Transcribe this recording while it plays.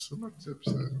Where my tips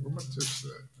at? Where my tips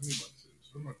at? I need my tips.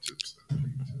 Where my tips at? I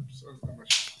need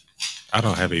tips. I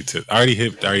don't have any tips. I already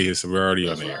hit, so we're already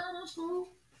on there. That's cool.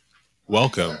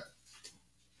 Welcome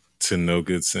to No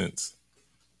Good Sense.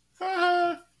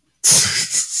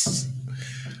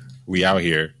 We out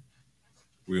here.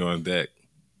 We on deck.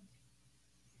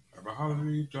 Have a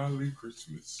holly jolly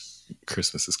Christmas.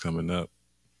 Christmas is coming up.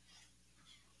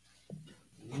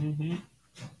 Mm-hmm.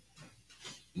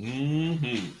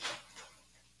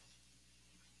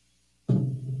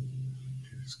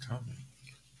 It's coming.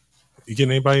 You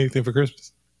getting anybody anything for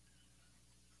Christmas?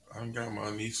 I got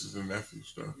my nieces and nephews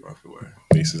stuff out the way.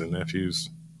 Nieces and nephews.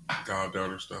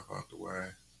 Goddaughter stuff out the way.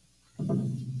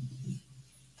 One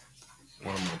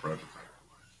of my brothers out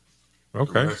the way.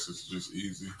 Okay. The rest is just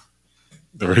easy.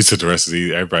 The rest is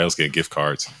easy. Everybody else get gift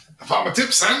cards. I found my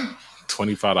tips, son.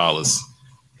 $25. Hell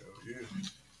yeah.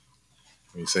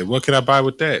 And you say, what can I buy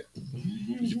with that?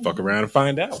 You fuck around and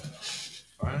find out.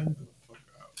 Find the fuck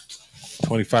out.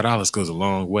 $25 goes a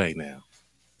long way now.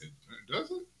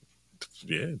 Does it?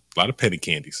 Yeah, a lot of penny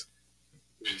candies.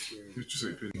 Did you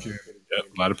say penny candy? Yep,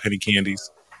 a lot of penny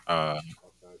candies. All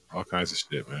kinds of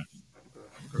shit, man.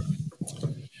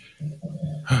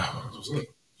 What's up?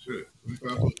 Shit.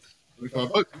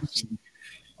 $25.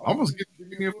 Almost give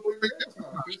me a $40.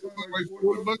 Like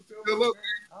 $40 still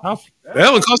up. That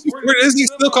only cost me $40. It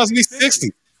still cost me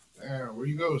 $60. Damn, where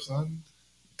you go, son?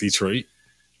 Detroit.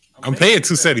 I'm paying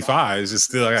 $275. It's just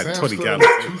still I got 20 calories.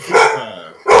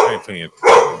 $255. I ain't paying.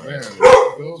 Man,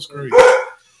 those crazy.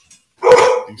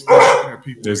 He's still looking at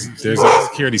people. There's a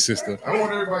security system. I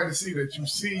want everybody to see that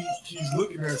he's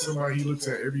looking at somebody he looks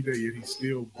at every day and he's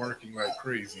still barking like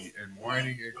crazy and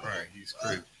whining and crying. He's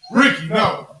crazy. Ricky,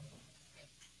 no.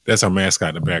 That's our mascot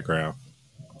in the background.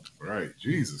 Right,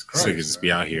 Jesus Christ. So he can just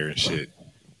be out here and shit.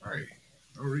 Right,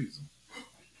 no reason.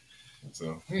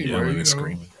 So anyway, Yelling and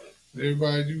screaming.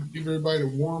 Everybody, give everybody a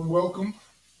warm welcome.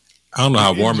 I don't know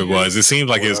how warm it was. It seemed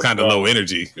like it was kind of low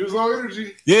energy. It was low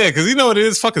energy. Yeah, because you know what it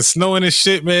is? Fucking snowing and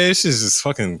shit, man. It's just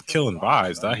fucking killing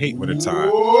vibes. I hate wintertime.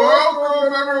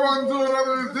 Welcome, everyone, to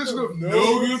another edition of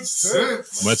No Good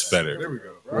Sense. Much better. There we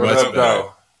go. Much better.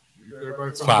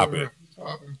 Everybody Popping.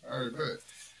 Popping. All right, bet.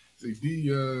 See, D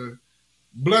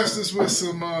blessed us with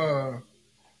some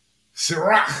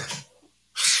Syrah.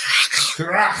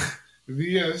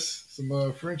 VS.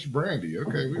 Some French brandy.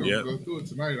 Okay, we're gonna go through it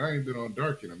tonight. I ain't been on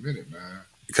dark in a minute, man.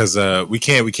 Because we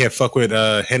can't fuck with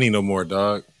Henny no more,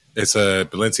 dog. It's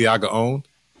Balenciaga owned.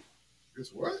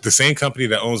 It's what? The same company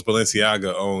that owns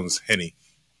Balenciaga owns Henny.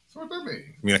 So what that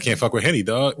mean? I mean, I can't fuck with Henny,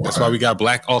 dog. Why? That's why we got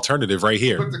Black Alternative right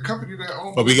here. But the company that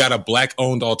owns... But we got a Black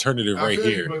owned alternative right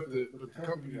here. But the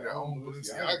company that owns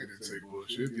Balenciaga didn't say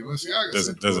bullshit.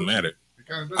 Balenciaga doesn't matter. It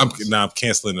kind of does. I'm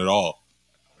canceling it all.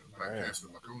 I'm not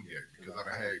canceling my cognac because I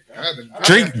had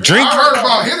drink. I heard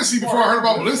about Hennessy before I heard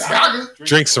about Balenciaga.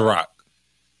 Drink Ciroc.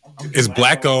 It's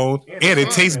Black owned and it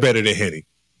tastes better than Henny.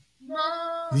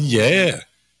 Nah. Yeah.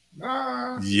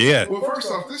 Nah. Yeah. Well,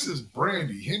 first off, this is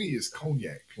brandy. Henny is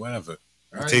cognac. Whatever.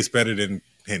 Right? It tastes better than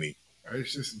Henny.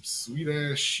 It's just some sweet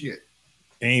ass shit.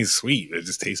 It ain't sweet. It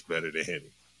just tastes better than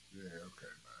Henny. Yeah,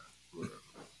 okay, man.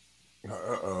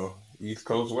 Whatever. Uh-oh. East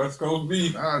Coast, West Coast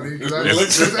beef. Nah, nigga, ain't nobody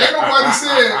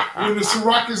said when the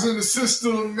Ciroc is in the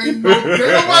system. Ain't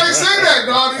nobody said that,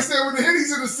 dog. They said when the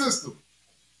Henny's in the system.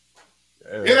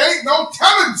 Yeah. It ain't no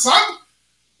telling, son.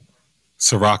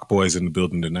 Ciroc boys in the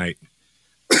building tonight.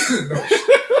 a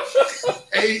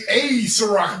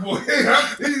Ciroc boy. Hell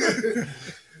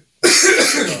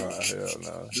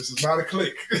no. This is not a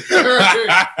click.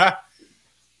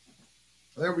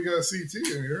 Then we got CT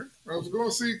in here. How's it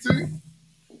going, CT?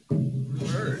 All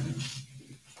right.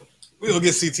 We'll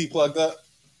get CT plugged up.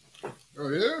 Oh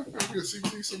yeah, we'll get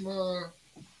CT some a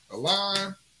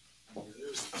line.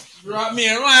 Drop me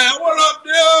a line. What up,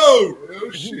 dude?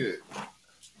 Oh shit.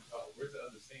 Oh, where's the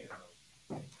other stand?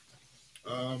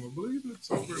 I believe it's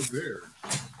over there.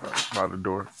 By the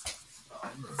door. I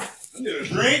need a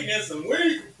drink and some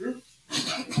weed.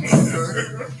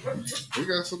 We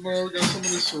got some of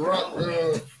this Ciroc.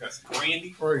 Got some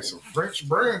brandy. Right, some French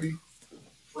brandy.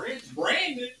 French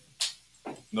brandy.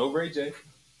 No Ray J.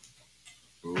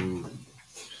 Ooh.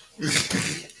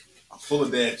 I'm full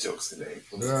of dad jokes today.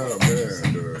 Oh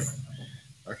man,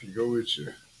 I can go with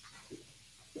you.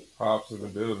 Pops in the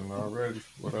building already.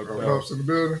 What up, dog? Pops in the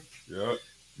building. Yep.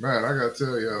 Man, I gotta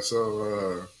tell y'all.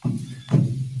 So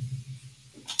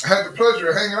I had the pleasure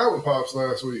of hanging out with Pops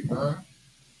last week, man.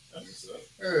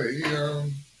 Hey, he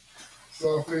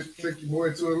saw fit to take your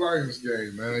boy to a Lions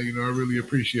game, man. You know, I really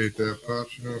appreciate that,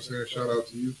 Pops. You know what I'm saying? Shout out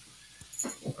to you.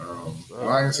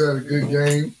 Lions had a good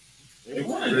game. They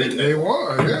won. They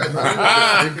won,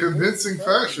 yeah. In convincing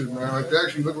fashion, man. Like, they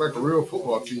actually looked like a real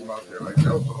football team out there. Like,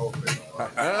 that was the whole thing.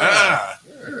 Like, yeah,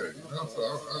 so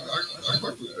I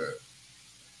fuck with that.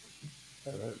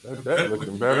 That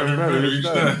looking better and better each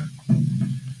time.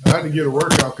 I had to get a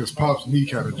workout because Pop's knee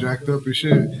kind of jacked up and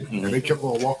shit. And they kept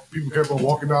on walking. People kept on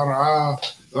walking down the aisle.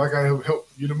 So I got to help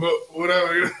get them up,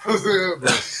 whatever. You know what I'm saying?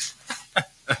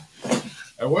 But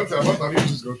at one time, I thought he was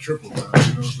just going to triple down. You know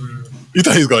what I'm saying? You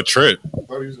thought he was gonna trip? I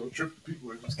thought he was going to trip the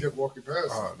people and just kept walking past.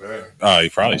 Oh, man. Oh, he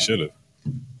probably should have.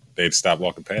 They'd stop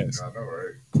walking past. I know,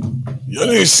 right? You don't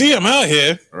even see him out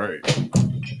here. Right.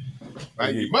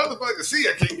 Like, you motherfucker see,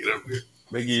 I can't get up there.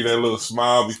 They give you that little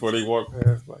smile before they walk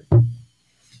past. Like, I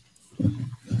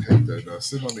hate that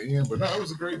sitting on the end, but no, it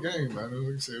was a great game, man.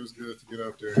 Like I said, it was good to get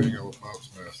out there and hang out with Pops,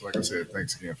 man. So like I said,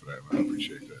 thanks again for that, man. I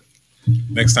appreciate that.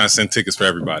 Next time, send tickets for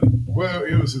everybody. Well,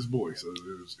 it was his boy, so it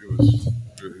was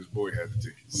his boy had the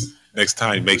tickets. Next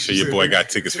time, make sure your boy got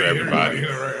tickets for everybody.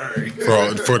 Yeah,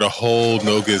 right. For the whole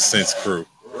No Good Sense crew.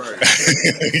 Right.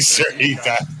 He's sure he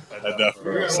got enough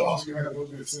for Yeah, himself. we got no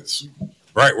good sense. Sweet.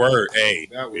 Right word. Hey.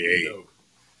 That would be dope.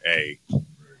 Hey.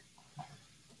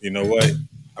 You know what?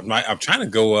 I'm trying to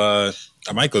go. I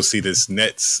might go see this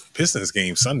Nets Pistons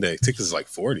game Sunday. Tickets is like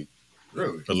 $40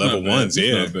 Really? for level ones. It's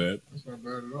Yeah, not bad. That's not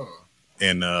bad at all.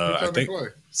 and What time I they think play?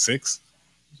 6.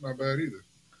 It's not bad either.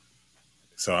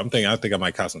 So I think I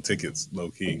might cop some tickets,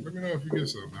 low key. Let me know if you get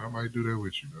something. I might do that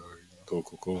with you, dog.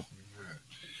 Cool. Yeah.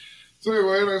 So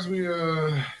anyway, as we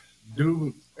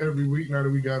do every week, now that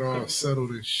we got all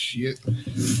settled and shit,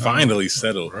 Finally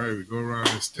settled. right? We go around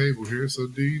this table here. So,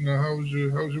 D, how was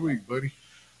your week, buddy?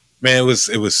 Man,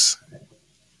 it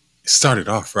started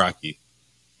off rocky,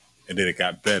 and then it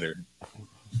got better,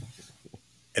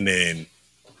 and then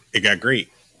it got great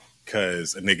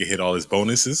because a nigga hit all his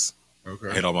bonuses,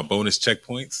 Okay. hit all my bonus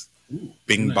checkpoints.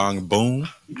 Bing bong boom,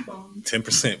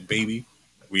 10%, baby.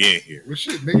 We in here. Well,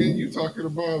 shit, nigga, you talking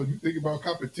about, you think about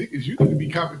copping tickets. You need to be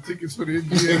copping tickets for the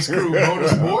NGX crew.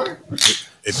 Bonus boy.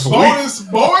 It's sweet. Bonus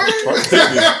boy.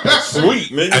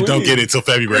 sweet, nigga. I don't get it till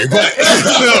February, but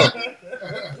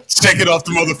check it off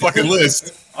the motherfucking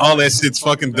list. All that shit's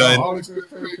fucking done. All expense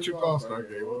paid your All-Star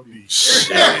game. What do you- Shit.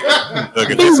 Look,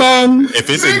 if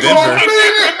it's in Denver,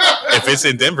 if it's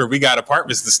in Denver, we got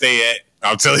apartments to stay at.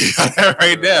 I'll tell you that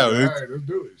right now. All right, let's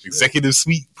do it. Executive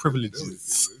suite Let's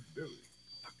privileges. do it.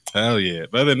 Hell yeah.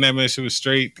 But other than that, man, shit was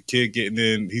straight. The kid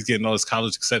he's getting all his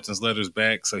college acceptance letters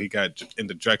back. So he got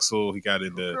into Drexel. He got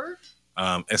into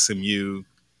Okay. SMU.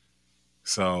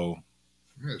 So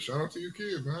Yeah, shout out to your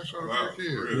kid, man. Shout Wow, out to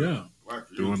your for kid. real. yeah, Like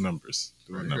you. doing numbers.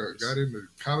 Man, Doing you numbers. got into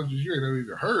colleges you ain't never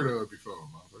even heard of before,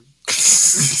 motherfucker.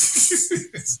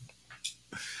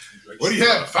 What do you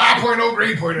have? 5.0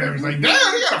 grade point average. Like, damn,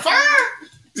 they got a 5?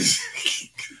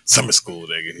 Summer school,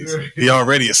 nigga. Yeah. He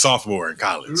already a sophomore in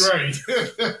college. Right.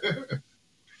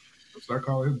 Start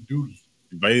calling him Duty.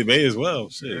 May as well.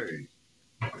 Shit. Hey,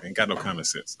 Ain't got no common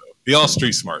sense though. Be all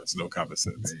street smarts, no common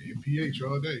sense. MPH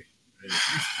all day.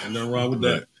 Ain't nothing wrong with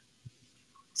that.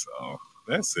 So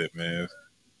that's it, man.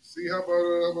 See, how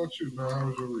about you, man? How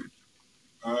was your week?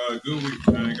 Good week,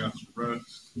 man. Got some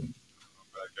rest. I'm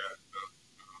back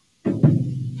at it.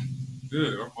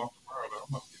 Good. I'm off tomorrow, though. I'm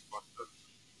about to get fucked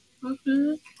up.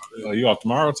 Oh, you off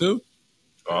tomorrow too?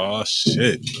 Oh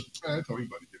shit. Man, I told him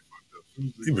about to get fucked up.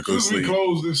 He would go As soon as we sleep.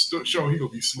 close this show, he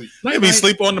gonna be asleep. Maybe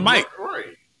sleep on the mic. Right.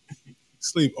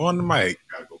 Sleep on the mic.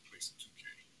 Gotta go play some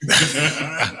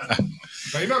 2K.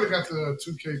 Now, you know they got the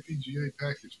 2K PGA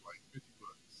package for like $50.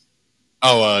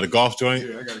 Oh, the golf joint.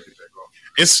 Yeah, I gotta get that golf.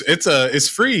 It's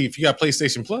free if you got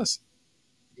PlayStation Plus.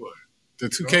 What? The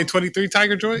 2K23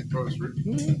 Tiger joint. Oh, it's free?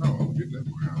 No, I'm getting that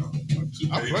boy.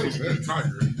 I played that.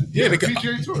 Tiger. Yeah, they the got,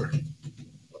 PGA Tour.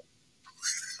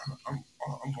 I'm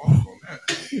off on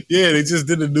that. yeah, they just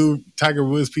did a new Tiger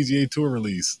Woods PGA Tour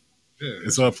release. Yeah,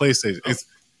 It's on PlayStation. It's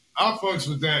I fucks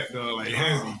with that though, like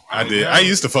heavy. I did. I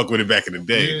used to fuck with it back in the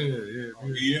day.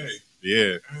 Yeah. EA.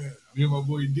 Yeah, Me and my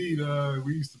boy D,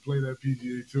 we used to play that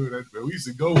PGA Tour. Man, we used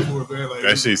to go for it, man. Like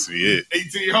that shit used to be it.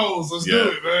 18 holes. Let's Yeah. do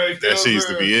it, man. That shit used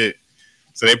to be it.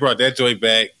 So they brought that joint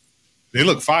back. They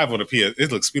look 5 on the PS.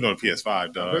 It looks speed on the PS5, I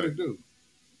bet dog. it do.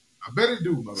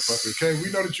 Motherfucker. Okay,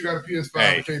 we know that you got a PS5.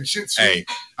 Hey. Okay, the shit's Hey, sweet.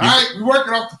 All right, we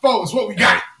working off the phone. It's what we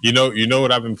got. you know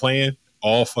what I've been playing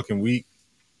all fucking week?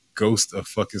 Ghost of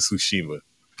fucking Tsushima.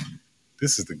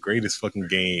 This is the greatest fucking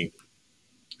game,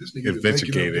 This nigga adventure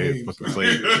been making game up they games. fucking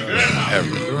played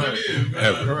ever.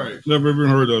 Right. Right. Never even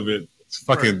heard of it. It's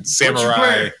fucking What you samurai.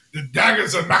 playing? The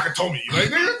Daggers of Nakatomi. Like,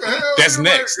 nigga, what the hell? That's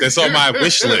next. That's on my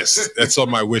wish list. That's on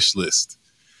my wish list.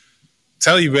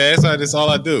 Tell you, man, that's all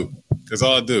I do. That's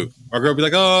all I do. My girl be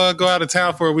like, "Oh, I'll go out of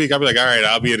town for a week." I'll be like, "All right,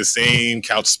 I'll be at the same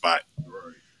couch spot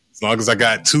Right. as long as I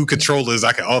got 2 controllers.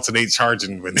 I can alternate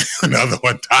charging when the other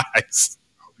one dies."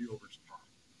 I'll be over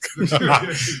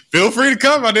tomorrow. Feel free to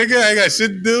come, my nigga. I ain't got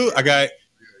shit to do. I got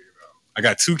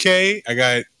 2K. I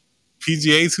got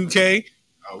PGA 2K.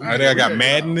 I think I got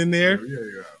Madden in there.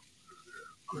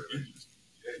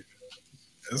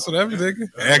 That's whatever, nigga.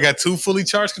 And I got 2 fully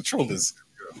charged controllers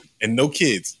and no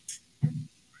kids.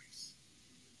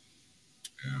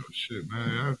 Yeah, shit,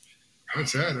 man. I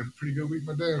had a pretty good week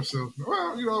my damn self.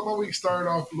 Well, my week started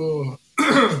off a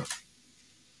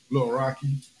little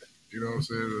rocky. You know what I'm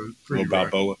saying? It was pretty Little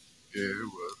rocky. Balboa. Yeah, it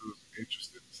was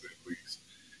interesting to say the least.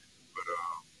 But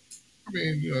I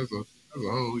mean, as a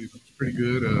whole, it was pretty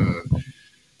good.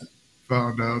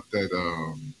 Found out that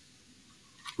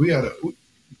we had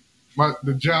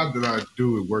the job that I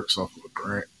do, it works off of a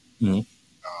grant. Mhm.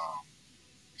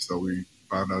 So we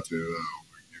found out that we're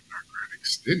getting our grant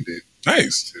extended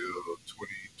Nice. till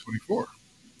 2024.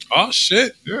 Oh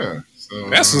shit. Yeah. So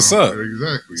That's what's up.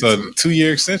 Exactly. So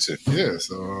 2-year extension. Yeah,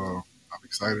 so I'm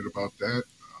excited about that.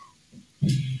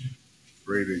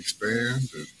 Ready to expand.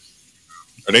 And,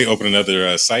 Are they opening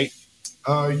another site?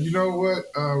 you know what?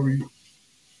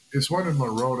 It's one in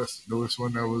Monroe. That's the newest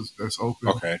one that's open.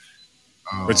 Okay.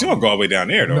 But you don't go all the way down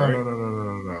there, though, no,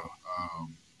 right? No.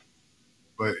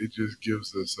 But it just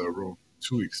gives us room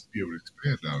to be able to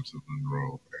expand down to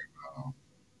Monroe, and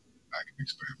I can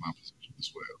expand my position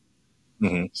as well.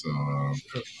 Mm-hmm.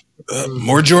 So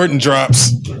more Jordan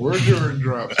drops. More Jordan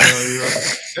drops.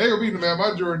 They gonna be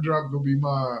my Jordan drop gonna be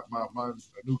my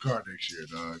new car next year,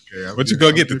 dog. Okay, What you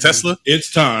go get the Tesla?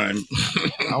 It's time.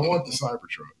 I want the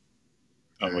Cybertruck.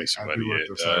 Don't waste your I money do want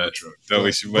yet. the Cybertruck. Don't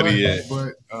waste your money yet.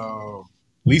 But At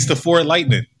least the Ford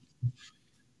Lightning.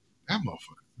 that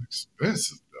motherfucker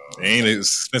expensive, dog. It ain't as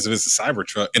expensive as the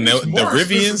Cybertruck. And It's the more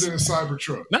Rivians. expensive than a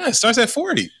Cybertruck. Nah, it starts at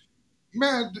 40.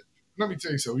 Man, let me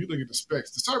tell you something. You look at the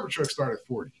specs. The Cybertruck started at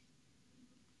 40.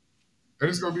 And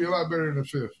it's gonna be a lot better than the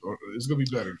fifth. It's gonna be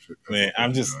better than the fifth. Man,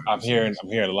 I'm hearing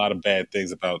a lot of bad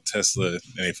things about Tesla and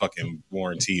they fucking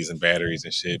warranties and batteries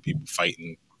and shit. People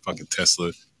fighting fucking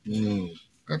Tesla.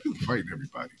 Man, people fighting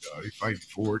everybody, dog. They fighting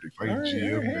Ford, they fighting All right,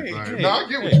 GM. hey. No, I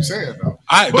get what you're saying, though.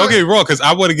 Don't get me wrong, because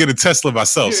I want to get a Tesla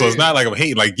myself, so it's Yeah. not like I'm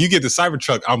hating. Like you get the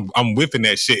Cybertruck, I'm whipping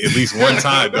that shit at least one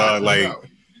time, dog. Like, hey,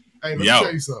 let me yo.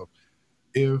 tell you something.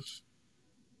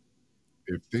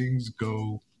 If things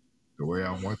go the way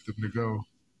I want them to go,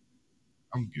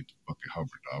 I'm gonna get the fucking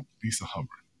Hummer, dog. Lease a Hummer.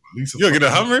 You gonna get a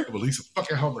Hummer? Lease a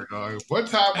fucking Hummer, dog. One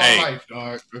time in my life,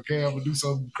 dog. Okay, I'm gonna do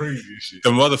something crazy and shit. The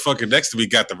motherfucker next to me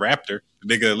got the Raptor.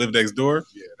 The nigga that lived next door.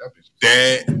 Yeah, that bitch.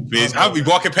 That bitch. I'll be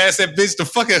walking past that bitch. The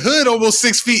fucking hood almost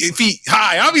 6 feet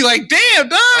high. I'll be like, damn,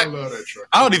 dog. I love that truck.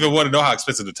 I don't even want to know how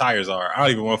expensive the tires are. I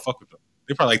don't even want to fuck with them.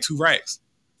 They're probably like 2 racks.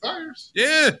 Tires.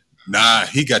 Yeah. Nah,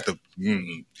 he got the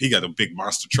big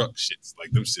monster truck shits.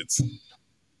 Like them shits.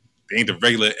 They ain't the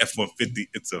regular F-150.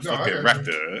 It's a fucking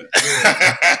Raptor.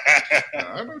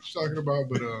 I know what you're talking about,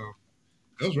 but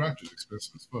those Raptors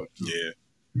expensive as fuck. Too. Yeah.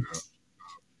 You know?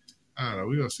 I don't know.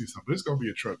 We're gonna see something. It's gonna be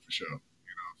a truck for sure. You know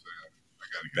what I'm saying? I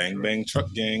gotta get Bang bang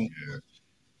truck gang. Yeah.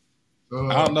 So,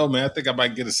 I don't know, man. I think I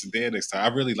might get a sedan next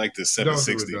time. I really like the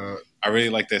 760. Don't do it, dog. I really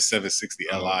like that 760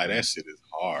 Li. That shit is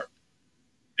hard.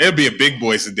 It'll be a big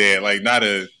boy sedan, like not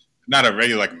a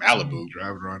regular like Malibu.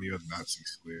 Driving around the other Nazi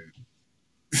squid.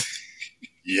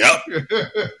 Yep.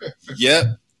 Yep.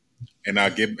 And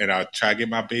I'll try to get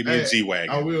my baby a G Wagon.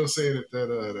 I will say that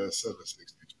 760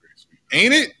 is pretty sweet.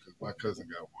 Ain't it? Because my cousin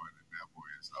got one, and that boy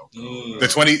is out. The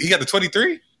 20. He got the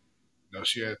 23. No,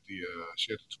 she had the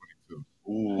 22.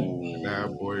 Ooh. And that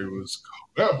boy was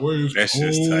cold. That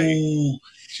shit's tight.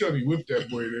 She let me whip that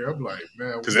boy there. I'm like,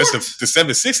 man, Because that's the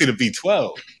 760 to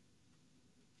V12.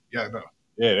 Yeah, no.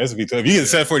 Yeah, that's V12. If you get the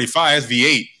 745, that's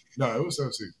V8. No, it was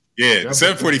 760. Yeah, the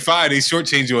 745, they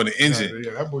shortchange you on the engine.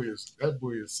 Yeah, that boy is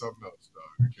something else,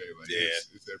 dog. Okay, like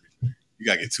it's everything. You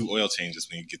gotta get 2 oil changes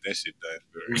when you get that shit done.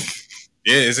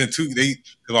 Yeah, it's in 2. Because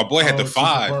my boy had the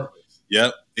 5.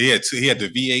 Yep, he had the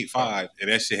V8 5, and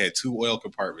that shit had 2 oil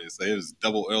compartments. So it was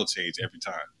double oil change every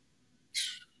time.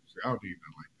 I don't need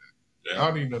nothing like that. Yeah. I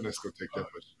don't need nothing that's gonna take that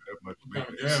much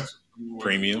maintenance.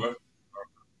 Premium.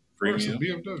 It's a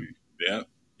BMW. Yeah,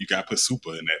 you gotta put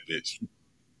super in that bitch.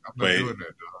 I'm not doing that,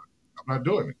 dog. I'm not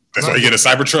doing it. That's why you get a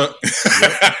Cybertruck.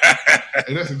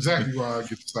 And that's exactly why I get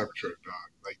the Cybertruck, dog.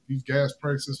 Like these gas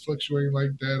prices fluctuating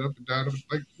like that, up and down.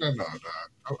 Like no,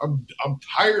 dog. I'm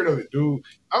tired of it, dude.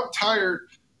 I'm tired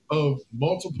of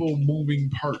multiple moving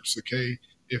parts. Okay,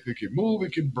 if it can move,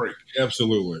 it can break.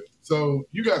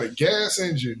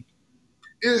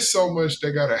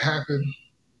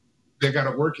 they got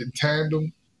to work in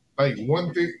tandem. Like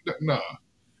one thing, nah.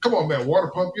 Come on, man. Water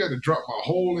pump, you had to drop my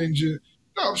whole engine.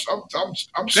 No, I'm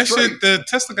That straight. shit, the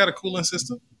Tesla got a cooling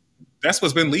system. That's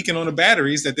what's been leaking on the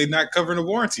batteries that they're not covering the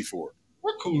warranty for.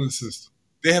 What cooling system?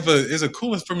 They have a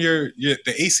coolant from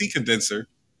the AC condenser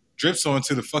drips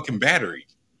onto the fucking battery,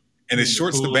 and it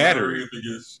shorts the Cool battery.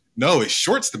 No, it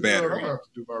shorts the I'm battery. gonna have to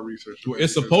do my research. Well,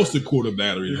 it's supposed to cool the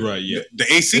batteries, right? Yeah. The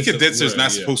AC It's condenser is right,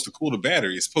 not yeah. supposed to cool the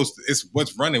battery. It's supposed to. It's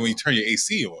what's running when you turn your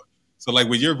AC on. So like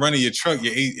when you're running your truck, and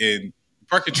you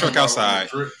park your truck outside.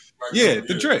 Yeah,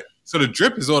 the drip. So the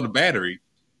drip is on the battery,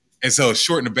 and so it's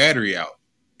shorting the battery out.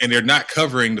 And they're not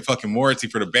covering the fucking warranty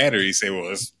for the battery. You say, well,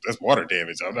 that's water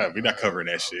damage. We're not covering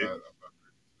that shit.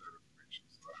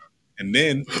 And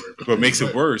then what makes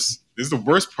it worse, this is the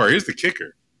worst part. Here's the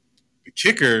kicker. The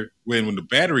kicker, when the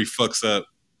battery fucks up,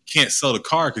 can't sell the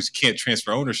car because you can't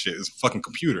transfer ownership. It's a fucking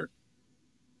computer.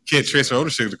 Can't transfer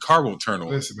ownership, the car won't turn on.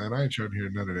 Listen, man, I ain't trying to hear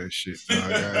none of that shit.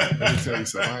 Let me tell you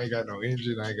something. I ain't got no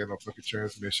engine. I ain't got no fucking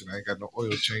transmission. I ain't got no oil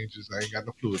changes. I ain't got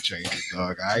no fluid changes,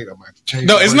 dog. I'm going to change.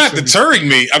 No, the it's brakes not deterring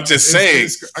me. I'm just saying.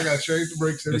 I got to change the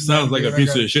brakes. It sounds like a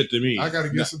piece of shit to me. I got to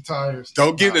get some tires.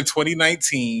 Don't get the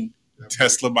 2019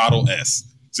 Tesla Model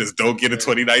S. Just don't get a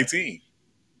 2019.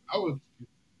 I would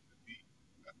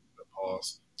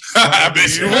pause. I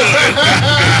bet you would.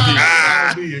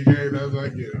 I'll be again. That's what I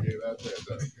get again. That's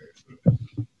that.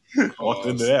 Walked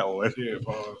into that one. Yeah,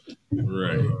 pause.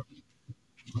 Right.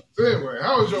 So anyway,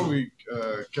 how was your week,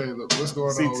 Caleb? What's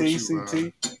going on with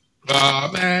you,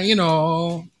 man? Man, you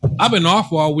know, I've been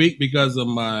off all week because of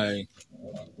my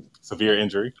Severe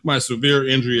injury. severe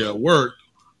injury at work.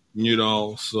 You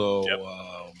know, so Yep.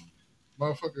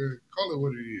 Motherfucker, call it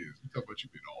what it is. You talking about you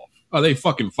been off. They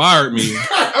fucking fired me.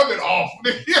 I've been off.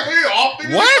 Yeah, off.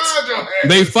 Nigga. What? Fired your ass.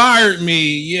 They fired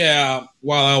me, yeah,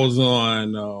 while I was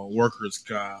on workers'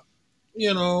 comp.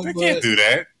 You know, They but, can't do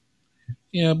that.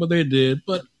 yeah, but they did.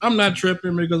 But I'm not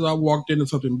tripping because I walked into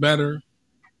something better.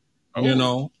 Oh. You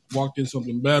know, walked in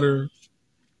something better.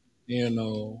 You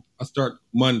know, I start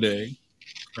Monday.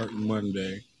 Starting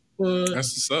Monday. But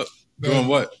That's what's up. Doing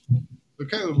what? So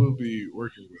Caleb will be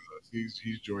working with us.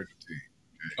 He's joined the team.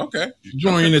 Okay.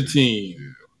 join the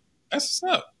team. That's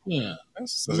what's up. Yeah.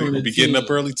 That's what's up. Join You'll the be getting team. up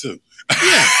early too.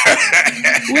 Yeah.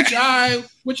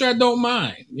 which I don't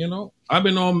mind, you know. I've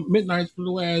been on midnights for the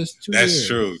last 2 years. That's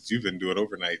true. You've been doing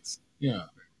overnights. Yeah.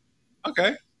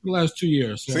 Okay. The last 2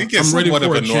 years. So you get I'm ready somewhat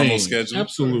for of a normal change. schedule.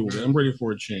 Absolutely. I'm ready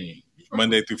for a change.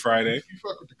 Monday through Friday. If you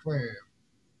fuck with the clan,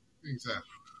 things happen.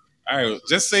 All right.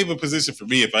 Just save a position for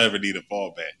me if I ever need a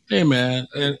fallback. Hey man.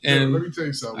 And let me tell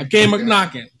you something. I came up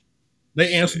knocking.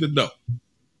 They answered the door.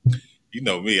 You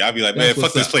know me. I'd be like, That's man, fuck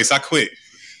what's this up. place. I quit.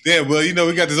 Yeah, well, you know,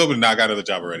 we got this open. Now I got another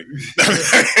job already.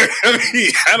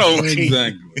 I don't.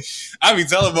 Exactly. I be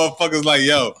telling motherfuckers like,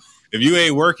 yo, if you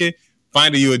ain't working,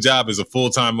 finding you a job is a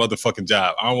full-time motherfucking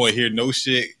job. I don't want to hear no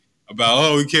shit about,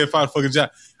 oh, we can't find a fucking job.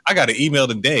 I got an email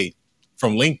today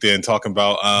from LinkedIn talking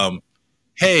about,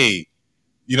 hey,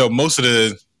 you know,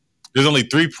 there's only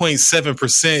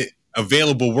 3.7%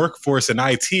 available workforce in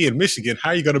IT in Michigan. How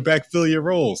are you going to backfill your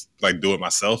roles? Like, do it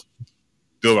myself.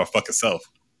 Do it my fucking self.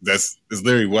 That's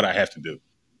literally what I have to do.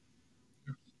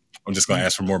 I'm just going to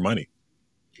ask for more money.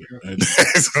 So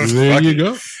There fuck you it.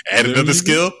 go. Add There another you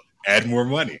skill, add more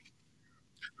money.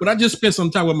 But I just spent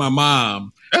some time with my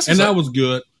mom, That's and what's that up. was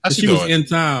good. How's she She was doing? in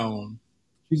town.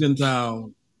 She's in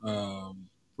town for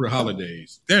the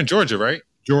holidays. They're in Georgia, right?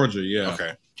 Georgia, yeah.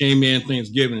 Okay. Came in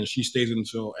Thanksgiving, and she stays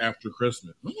until after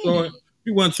Christmas. So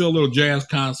we went to a little jazz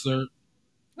concert.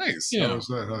 Nice. Yeah. How was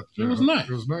that? Huh? It was nice.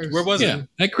 It was nice. Where was Yeah,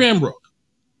 at Cranbrook.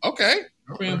 Okay.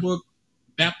 Okay. Cranbrook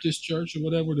Baptist Church or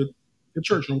whatever, the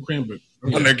church on Cranbrook.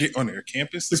 On their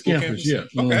campus? The school campus, yeah.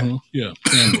 Okay. Mhm, yeah,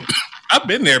 Cranbrook. I've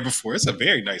been there before. It's a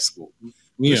very nice school.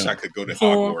 Wish I Yeah. could go to So,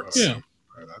 Hogwarts. yeah.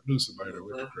 Right, I knew somebody that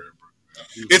went to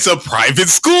Cranbrook. It's a private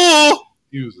school.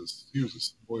 He was a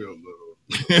spoiled little.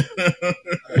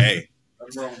 Hey,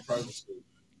 That's wrong with private school.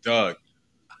 dog.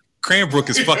 Cranbrook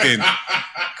is fucking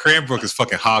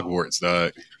Hogwarts,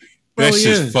 dog. That's Probably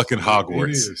just is. fucking It Hogwarts.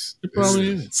 is. It probably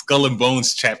is. Skull and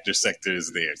Bones chapter sector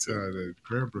is there too. The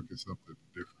Cranbrook is something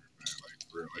different, man. Like,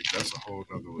 for real. Like that's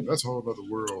a whole other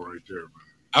world right there, man.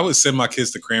 I would send my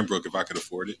kids to Cranbrook if I could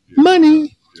afford it.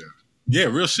 Money. Yeah,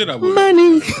 real shit I would.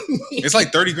 Money. It's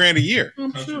like $30,000 a year.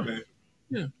 I'm Country sure. day.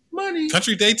 Yeah. Money.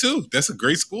 Country Day too. That's a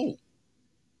great school.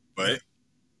 But I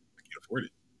can't afford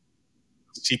it.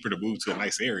 It's cheaper to move to a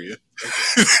nice area.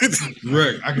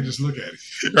 Right. I can just look at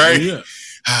it. Right? Yeah.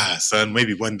 Ah, son,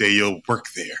 maybe one day you'll work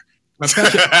there.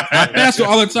 I pass it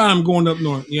all the time going up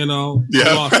north, you know. Yeah.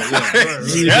 Awesome, yeah. Right, right.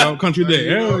 There you go, Country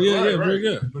Day. Right, Yeah, right, very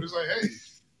good. But it's like, hey,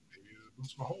 maybe it'll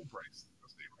boost my home price.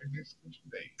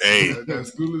 Hey, That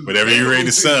school is whatever you're ready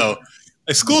to sell.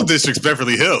 A school district's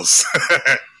Beverly Hills.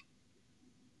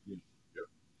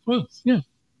 Well, yeah.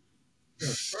 Yeah.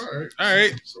 All right. All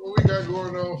right. So what we got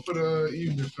going on for the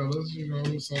evening, fellas? You know,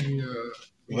 it's on the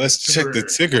Let's check the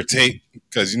ticker tape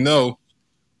because you know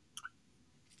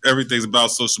everything's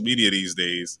about social media these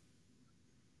days.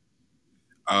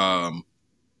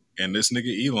 And this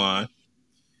nigga Elon,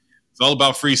 it's all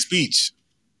about free speech,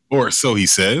 or so he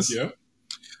says. Yeah.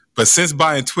 But since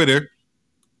buying Twitter,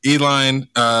 Elon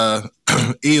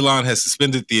has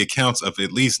suspended the accounts of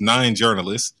at least 9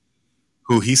 journalists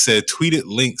who he said tweeted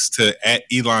links to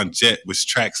 @ElonJet, which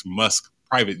tracks Musk's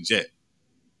private jet.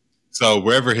 So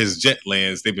wherever his jet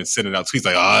lands, they've been sending out tweets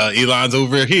like, Elon's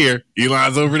over here,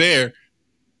 Elon's over there.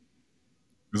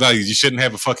 It's like, you shouldn't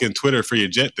have a fucking Twitter for your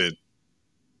jet then.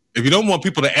 If you don't want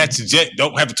people to @ your jet,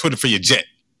 don't have a Twitter for your jet.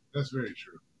 That's very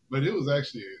true. But it was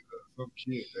actually some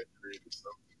kid that created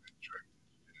something that tracked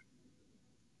his jet.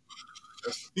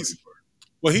 That's the funny part.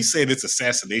 Well, he said it's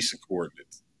assassination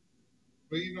coordinates.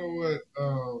 But you know what?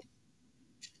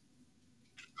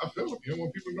 I feel him. You don't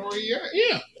want people to know where he at.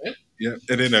 Yeah. Yeah.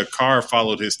 And then a car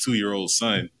followed his 2-year-old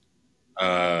son.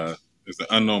 There's an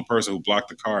unknown person who blocked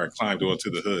the car and climbed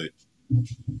onto the hood.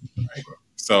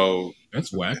 So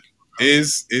That's whack.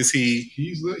 is he?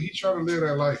 He's trying to live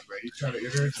that life, man. He's trying to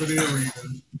enter into the arena,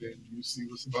 and you see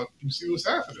what's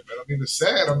happening, man. I mean, it's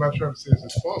sad. I'm not trying to say it's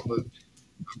his fault, but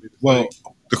I mean, Well,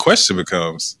 the question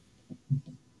becomes: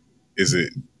 is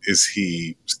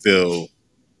he still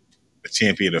a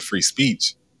champion of free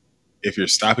speech if you're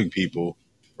stopping people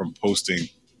from posting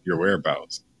your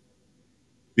whereabouts?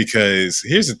 Because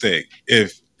here's the thing: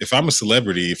 if I'm a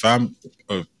celebrity, if I'm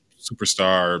a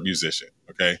superstar or musician,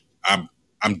 okay,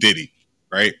 I'm Diddy,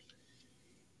 right?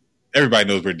 Everybody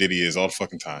knows where Diddy is all the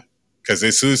fucking time. Because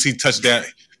as soon as he touched down,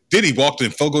 Diddy walked in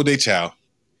Fogo de Chao.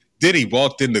 Diddy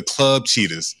walked into Club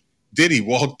Cheetahs. Diddy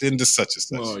walked into such and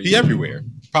such. Oh, He yeah. everywhere.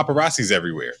 Paparazzi's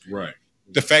everywhere. Right.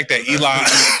 The fact that Elon,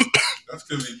 That's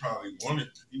because he probably wanted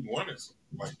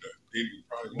something like that. Diddy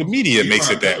probably The wanted media something. makes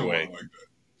He it that probably way. got one like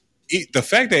that. the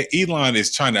fact that Elon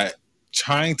is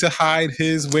trying to hide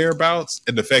his whereabouts,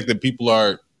 and the fact that people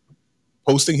are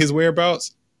posting his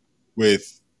whereabouts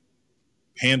with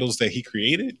handles that he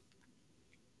created,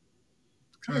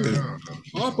 I don't know.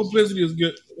 All publicity is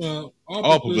good.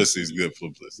 all publicity is good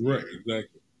publicity. Right.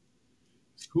 Exactly.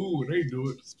 It's cool when they do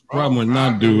it. It's the Problem when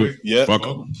not do it. Yep. Fuck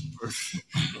 'em.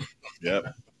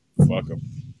 Yep. Fuck him.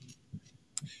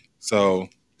 So,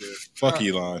 fuck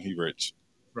Elon. He rich.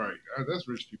 Right. That's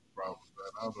rich people problems,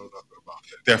 man. I don't know nothing about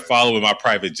that. They're following my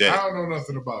private I jet. don't know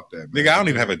nothing about that, man. Nigga, I don't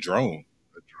even have a drone.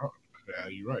 A drone. Yeah,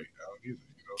 you're right. I don't either.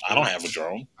 You know, I don't have a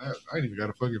drone. I ain't even got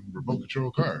a fucking remote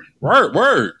control car.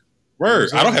 Word.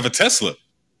 I don't have a Tesla.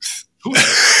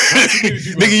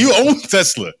 Nigga, you own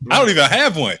Tesla. I don't even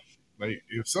have one. Like,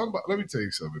 if somebody, let me tell you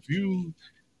something. If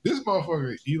this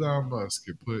motherfucker Elon Musk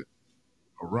can put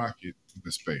a rocket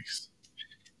into space,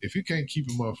 if you can't keep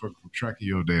a motherfucker from tracking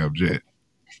your damn jet,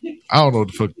 I don't know what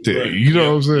the fuck to tell you. You know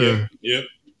what I'm saying? Yep.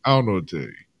 I don't know what to tell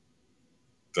you.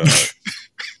 Dog.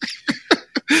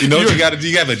 You know what you got to do?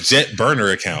 You have a jet burner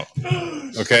account.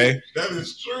 Okay? That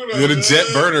is true. You got a jet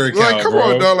burner account, Like, come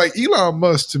bro. on, dog. Like, Elon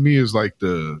Musk to me is like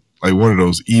one of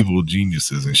those evil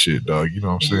geniuses and shit, dog. You know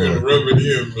what I'm saying? Rub it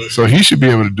in, man. So he should be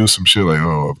able to do some shit like,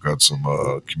 oh, I've got some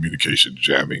communication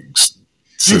jamming You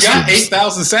systems. got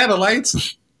 8,000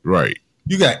 satellites. Right.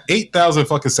 You got 8,000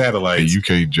 fucking And satellites. you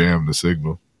can't jam the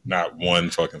signal. Not one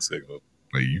fucking signal.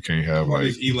 Like, you can't have, Why like...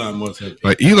 does Elon Musk have?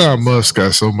 Like, Elon Musk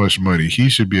got so much money, he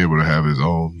should be able to have his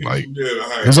own, like,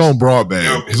 his own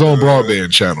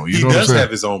broadband channel. You He know what I'm does saying? have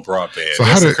his own broadband. So That's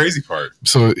how the did- crazy part.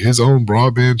 So his own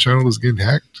broadband channel is getting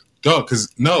hacked? Dog, because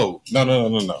no.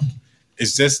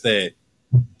 It's just that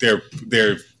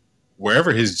they're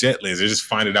wherever his jet lands, they're just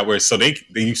finding out where. So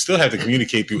you still have to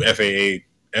communicate through FAA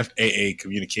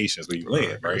communications where you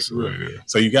land, right? That's right, yeah.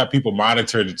 So you got people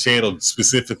monitor the channel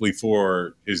specifically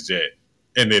for his jet,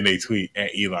 and then they tweet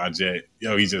at Elon Jet,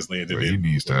 "Yo, he just landed But he in."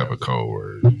 needs to have a code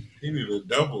word. He need a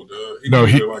double, dog. No,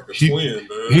 needed like a twin,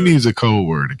 dog. He needs a code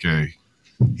word, okay?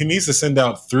 He needs to send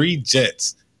out 3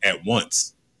 jets at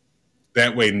once.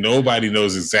 That way, nobody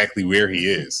knows exactly where he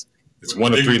is. It's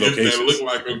one of 3 Niggas that locations. look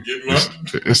like I'm getting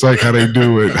up. It's like how they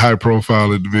do with high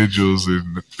profile individuals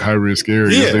in high risk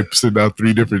areas. Yeah. They send out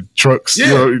 3 different trucks.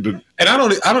 Yeah. You know, And I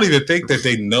don't even think that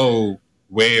they know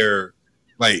where,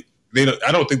 like,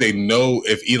 I don't think they know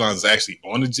if Elon's actually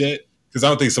on the jet, because I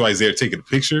don't think somebody's there taking a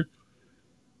picture.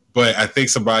 But I think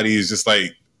somebody is just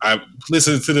like, I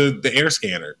listened to the air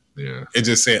scanner yeah. and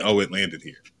just saying, "Oh, it landed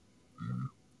here."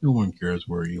 No one cares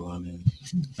where Elon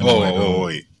is. Oh,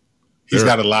 wait. He's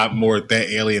got a lot more. That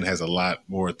alien has a lot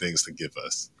more things to give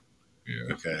us.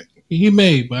 Yeah. Okay. He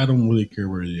may, but I don't really care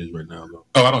where he is right now, though.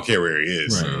 Oh, I don't care where he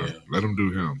is. Right. Yeah. Let him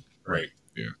do him. Right.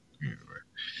 Yeah. Anyway.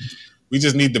 We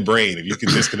just need the brain. If you can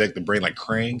disconnect the brain like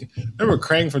Krang. Remember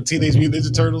Krang from Teenage Mutant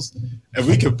Ninja Turtles? And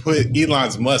we could put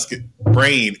Elon Musk's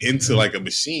brain into like a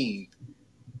machine,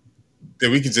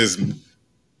 then we could just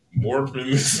Morph in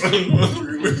this.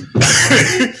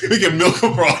 we can milk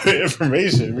him for all the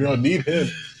information. We don't need him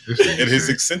This and his is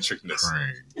eccentricness.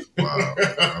 Krang.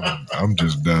 Wow. I'm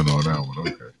just done on that one.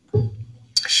 Okay.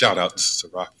 Shout out to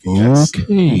Ciroc. Yes.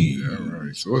 Okay. Yeah, all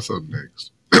right. So what's up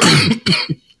next?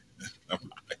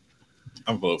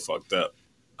 I'm a little fucked up.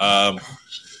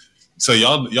 So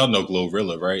y'all know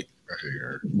Glorilla, right? I hate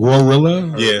her.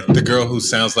 Gorilla? Yeah, the girl who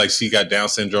sounds like she got Down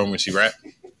syndrome when she rap.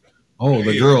 Oh,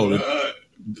 the girl.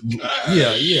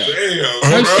 Yeah.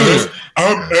 Damn, I've seen her.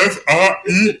 I'm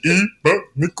F-R-E-E, but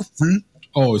nickel free.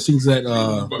 Oh, it sings that You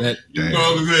Damn. know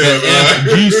what I'm that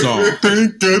saying, G song.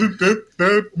 Think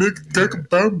that nigga talk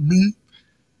about me.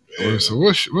 So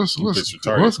what's Bitch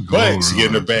retarded. what's going But she get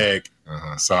in her on? bag,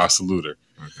 Uh-huh. so I salute her.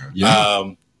 Okay.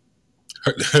 Yeah.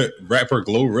 Rapper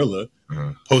Glorilla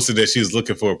Uh-huh. posted that she was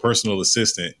looking for a personal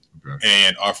assistant Okay.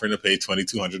 and offering to pay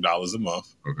 $2,200 a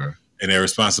month. Okay. And their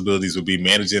responsibilities would be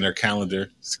managing her calendar,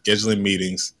 scheduling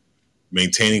meetings,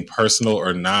 maintaining personal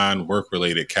or non-work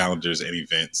related calendars and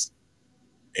events,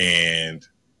 and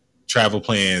travel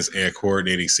plans and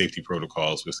coordinating safety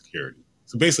protocols with security.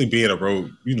 So basically being a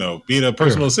road, being a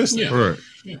personal assistant. Yeah. All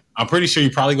right. I'm pretty sure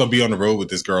you're probably going to be on the road with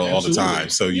this girl all the Absolutely. time.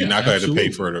 So you're Yeah, not going to have to pay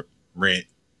absolutely. for the rent.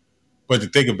 But the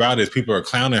thing about it is people are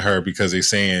clowning her because they're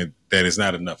saying that it's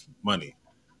not enough money.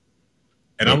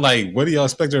 And I'm like, what do y'all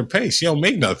expect her to pay? She don't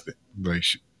make nothing.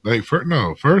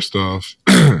 First off,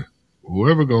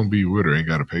 whoever gonna be with her ain't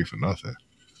got to pay for nothing.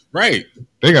 Right.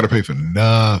 They got to pay for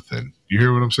nothing. You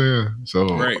hear what I'm saying? So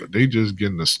Right. they just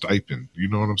getting a stipend. You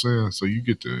know what I'm saying? So you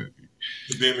get to,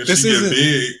 But then if This she get isn't-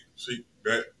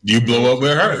 big, You blow up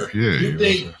with her. yeah. You You know what I'm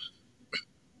think- saying?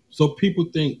 So people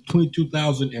think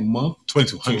 22,000 a month.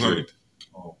 2,200.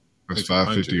 Oh That's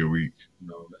 $550 a week.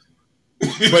 no,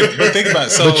 that's But think about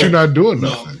it. So, But you're not doing No.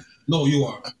 nothing. no. You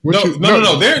are What no, you-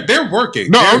 no. They're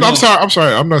working. No, They're- I'm sorry. I'm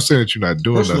sorry. I'm not saying that you're not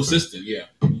doing personal nothing. assistant. Yeah,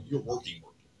 you're working.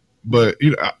 But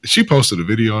she posted a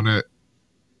video on that,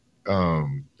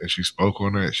 and she spoke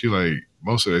on that. She like,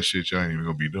 most of that shit y'all ain't even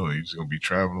gonna be doing. You're just gonna be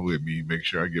traveling with me, make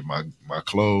sure I get my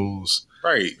clothes.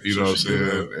 Right. You know what I'm saying?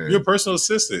 You're a And personal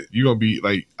assistant. you gonna be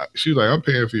like, she's like, I'm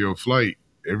paying for your flight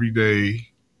every day.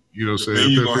 You know what I'm Then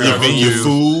saying? you I'm gonna paying have for Your your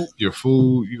food. your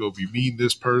food. You gonna be meeting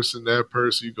this person, that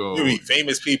person. You go You meet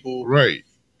famous people. right.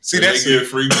 See, and that's they get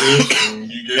free gifts,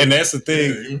 and you get. and that's the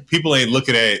thing. Yeah. People ain't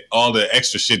looking at all the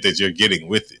extra shit that you're getting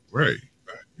with it. Right.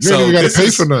 You So ain't even got this to pay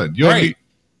is- for nothing. You don't Right. need-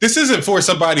 This isn't for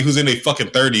somebody who's in their fucking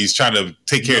 30s trying to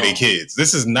take care of their No. kids.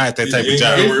 This is not that type You of ain't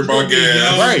job. gotta worry about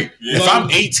gas. Right. Yeah. If I'm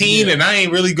 18 Yeah. and I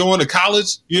ain't really going to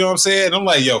college, you know what I'm saying? I'm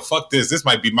like, yo, fuck this. This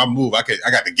might be my move. I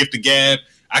got the gift of gab.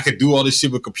 I could do all this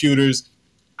shit with computers.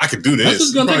 I could do That's this.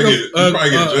 just gonna You take probably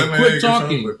get jet a lag quick or something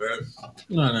talking. like that.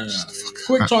 No.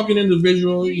 Quick talking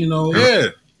individual. Yeah.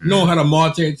 Know how to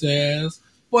multitask.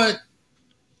 But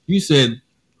you said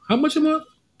how much a month?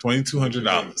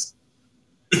 $2,200.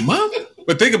 A month?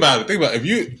 But think about it. If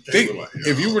you look like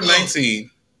if you were 19,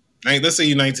 let's say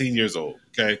you're 19 years old,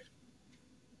 okay?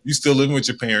 You still living with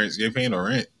your parents, you ain't paying no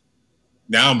rent.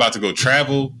 Now I'm about to go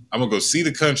travel. I'm gonna go see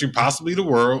the country, possibly the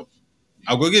world.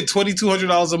 I'll go get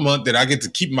 $2,200 a month that I get to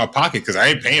keep in my pocket because I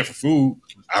ain't paying for food.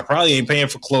 I probably ain't paying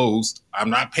for clothes. I'm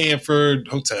not paying for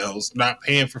hotels. I'm not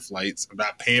paying for flights. I'm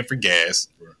not paying for gas.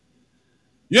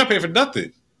 You're not paying for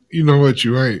nothing. You know what?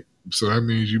 You ain't. So that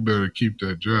means you better keep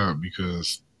that job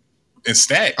because And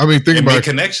stack. I mean, think and about make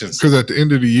connections. because at the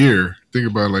end of the year, think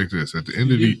about it like this: at the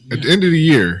end of the Yeah. at the end of the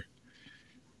year,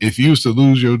 if you was to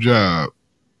lose your job,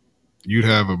 you'd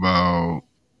have about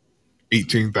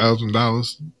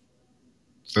 $18,000,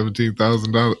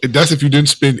 $17,000. That's if you didn't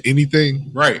spend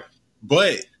anything. Right.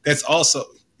 But that's also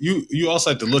you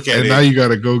also have to look at And it. now you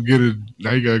gotta go get a.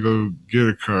 Now you gotta go get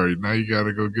a car. Now you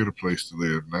gotta go get a place to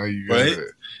live. Now you gotta.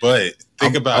 But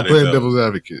think I'm about playing it. Though. devil's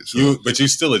advocate. So. But you're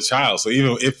still a child. So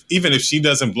even if she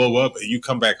doesn't blow up and you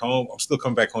come back home, I'm still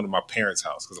coming back home to my parents'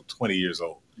 house because I'm 20 years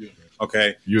old. Yeah.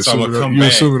 Okay. You're So I'm assuming, gonna come you're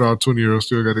back. assuming all 20-year-olds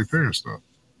still got their parents though.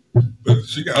 But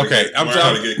she got Okay, I'm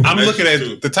looking at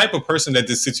too. the type of person that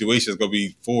this situation is going to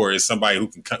be for is somebody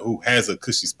who has a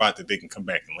cushy spot that they can come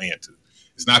back and land to.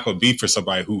 It's not going to be for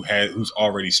somebody who's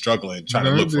already struggling trying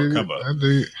to look for a come up, I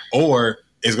dig. or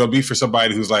it's going to be for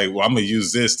somebody who's like, well, I'm going to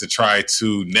use this to try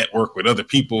to network with other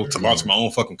people to launch my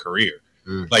own fucking career.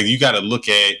 Yeah. Like you got to look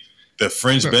at the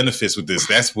fringe benefits with this.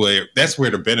 That's where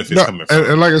the benefits coming from.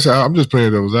 And like I said, I'm just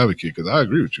playing devil's advocate because I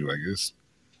agree with you. Like it's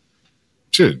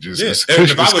shit. Just it's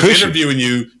if I was interviewing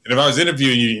you,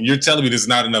 and you're telling me there's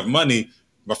not enough money,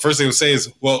 my first thing I would say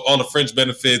is, well, all the fringe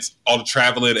benefits, all the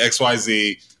traveling,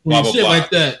 XYZ, blah blah shit blah. Like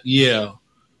that, yeah.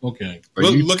 Okay.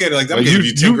 Like look at it like that. Like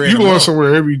you 10 grand. You going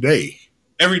somewhere every day.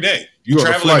 Every day. You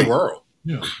traveling the world.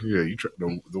 Yeah. You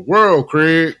the world,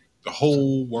 Craig. The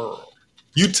whole world.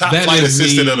 You top flight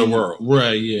assistant of the world.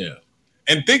 Right, yeah.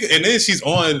 And then she's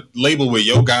on label with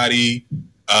Yo Gotti,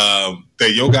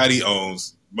 that Yo Gotti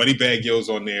owns. Moneybagg Yo's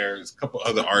on there. There's a couple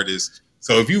other artists.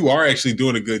 So if you are actually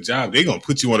doing a good job, they're gonna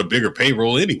put you on a bigger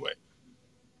payroll anyway.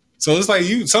 So it's like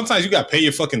sometimes you gotta pay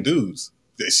your fucking dues.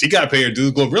 She gotta pay her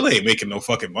dues. Glorilla ain't making no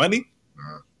fucking money.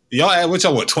 Y'all add what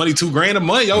y'all want, 22 grand a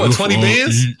month? Y'all want 20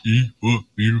 bands? But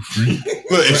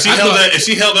if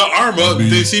she held her arm up,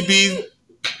 then she'd be.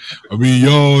 I mean,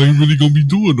 y'all ain't really gonna be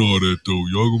doing all that though.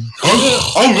 Y'all gonna.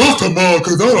 I love tomorrow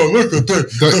because I don't like the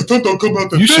thing. Don't come out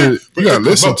the You gotta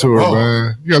listen to her,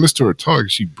 man. You gotta listen to her talk.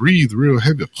 She breathed real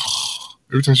heavy.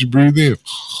 Every time she breathed in.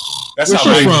 That's how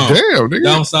like, damn, nigga.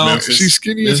 Down south. She's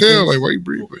skinny as hell. Like, why you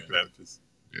breathe?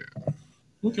 Yeah.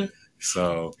 Okay.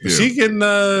 So she getting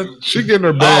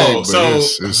her bag.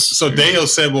 So Dale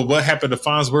said, well, what happened to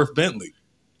Farnsworth Bentley?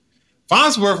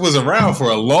 Farnsworth was around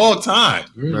for a long time.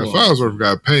 Man, Farnsworth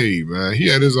got paid, man. He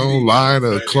had his own line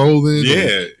of clothing.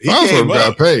 Yeah. Farnsworth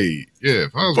got paid. Yeah.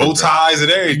 Bow ties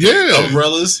and everything. Yeah.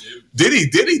 Umbrellas.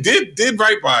 Did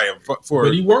right by him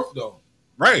but he worked though.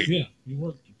 Right. Yeah. He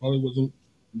worked. He probably wasn't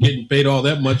getting paid all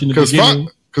that much in the beginning.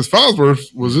 Because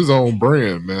Farnsworth was his own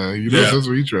brand, man. You know, that's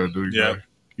what he tried to do. Yeah. Man.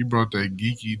 He brought that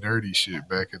geeky, nerdy shit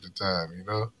back at the time, you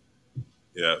know?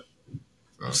 Yeah.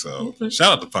 So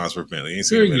shout out to Farnsworth Bentley.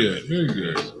 Very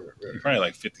good. Probably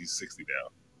like 50, 60 now.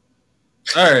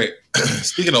 All right.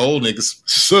 Speaking of old niggas.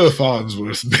 Sir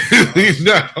Farnsworth Bentley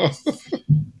now.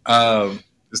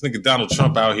 This nigga Donald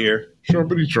Trump out here.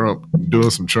 Trumpity Trump doing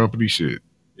some Trumpity shit.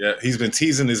 Yeah, he's been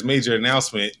teasing his major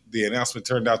announcement. The announcement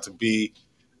turned out to be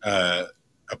a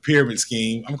pyramid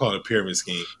scheme. I'm calling it a pyramid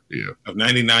scheme. Yeah. Of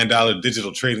 $99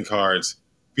 digital trading cards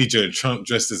featuring Trump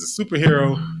dressed as a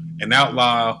superhero, an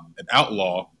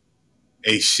outlaw,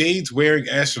 a shades-wearing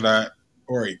astronaut,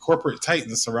 or a corporate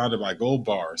titan surrounded by gold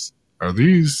bars. Are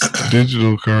these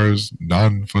digital cards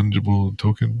non-fungible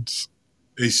tokens?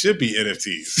 They should be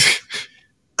NFTs.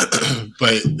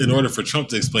 But in order for Trump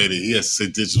to explain it, he has to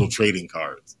say digital trading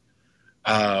cards.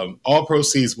 All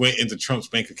proceeds went into Trump's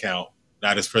bank account,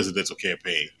 not his presidential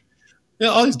campaign. Yeah,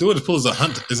 all he's doing is pull a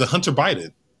Hunter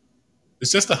Biden.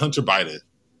 It's just a Hunter Biden.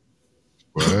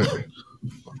 What?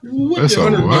 What did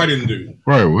Hunter Biden do?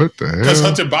 Right, what the hell? Because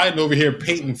Hunter Biden over here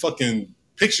painting fucking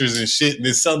pictures and shit and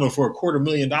then selling them for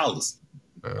 $250,000.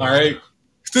 All right?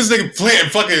 This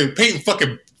nigga painting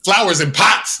fucking flowers in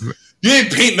pots. You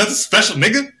ain't painting nothing special,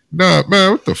 nigga. Nah,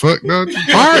 man, what the fuck? No, what you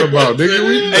talking about, nigga?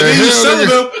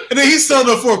 And then he's selling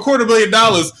them for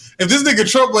 $250,000. If this nigga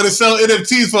Trump want to sell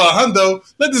NFTs for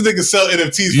 $100, let this nigga sell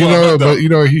NFTs for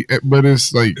 $100. But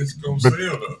it's like, it's gonna sell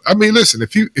though. I mean, listen,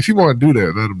 if you want to do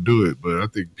that, let him do it. But I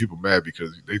think people mad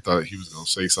because they thought he was gonna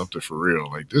say something for real.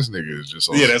 Like this nigga is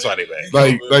just that's why they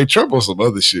mad. Like Trump on some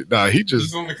other shit. Nah,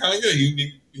 he's on the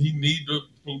Kanye. He need the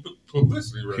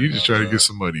publicity right now. He just trying to get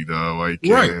some money, dog. Like,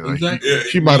 exactly.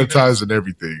 He monetizing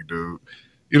everything, dude.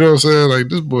 You know what I'm saying? Like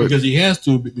this boy, because he has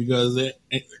to, because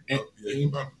he's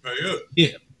about to pay up.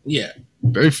 Yeah.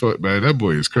 They fuck, man. That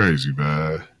boy is crazy,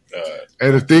 man.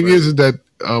 And the thing is that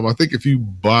I think if you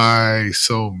buy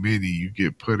so many, you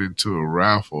get put into a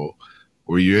raffle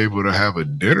where you're able to have a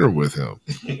dinner with him.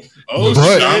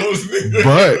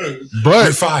 But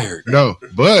you're fired. No,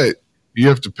 but you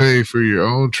have to pay for your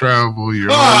own travel,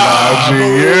 your own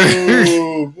lodging.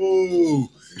 Wow.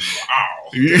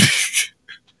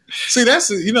 See, that's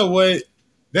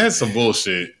some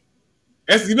bullshit.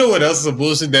 You know what else is a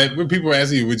bullshit? That when people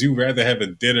ask you, would you rather have a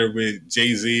dinner with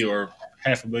Jay-Z or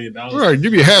 $500,000? Right,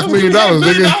 give me $500,000,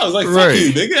 nigga. Like, fuck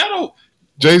you, nigga. I don't.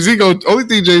 Only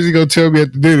thing Jay-Z gonna tell me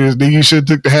at the dinner is, nigga, you should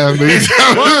have took the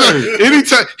 $500,000.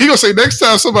 Anytime he gonna say, next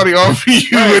time somebody offer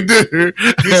you a dinner,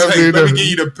 let me give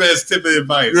you the best tip of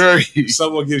advice. Right. If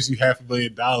someone gives you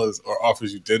 $500,000 or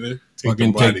offers you dinner, take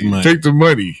the money. Take the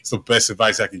money. It's the best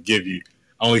advice I can give you.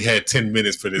 I only had 10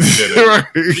 minutes for this dinner. Right.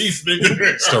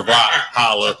 Ciroc,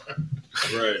 holla.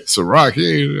 Right. Ciroc, I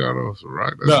don't know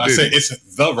Ciroc. No, I said it's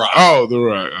The Rock. Oh, The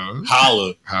Rock.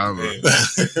 Holla.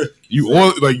 You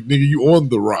on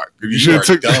The Rock. You should have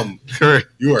took dumb.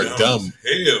 You are dumb.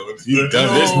 Hell, you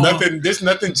dumb. There's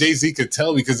nothing Jay-Z could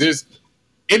tell me because there's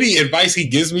any advice he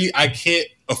gives me I can't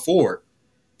afford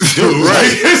Dude,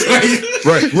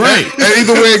 Right. And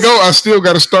either way it go, I still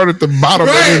got to start at the bottom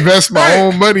and invest my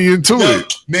own money into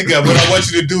it. Nigga, what I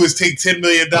want you to do is take $10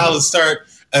 million,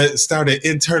 start an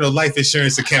internal life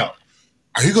insurance account.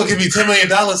 Are you gonna give me $10 million?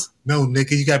 No,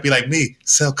 nigga, you gotta be like me.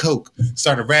 Sell coke.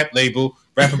 Start a rap label.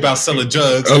 Rap about selling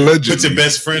drugs. Allegedly. Put your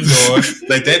best friend on.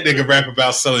 Like that nigga rap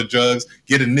about selling drugs.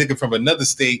 Get a nigga from another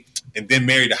state and then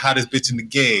marry the hottest bitch in the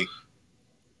game.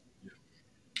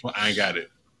 Well, I ain't got it.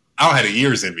 I don't have the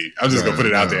years in me. I'm just gonna put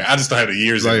it out there. I just don't have the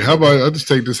years in me. Like, how about I just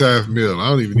take this $500,000? I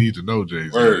don't even need to know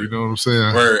Jay-Z. You know what I'm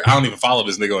saying? Word. I don't even follow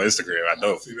this nigga on Instagram. I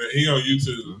know. See that he on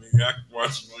YouTube. I mean, I can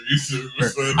watch him on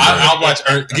YouTube. I'll watch.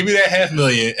 Give me that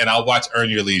 $500,000 and I'll watch Earn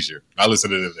Your Leisure. I'll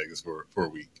listen to them niggas for a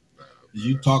week.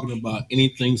 You talking about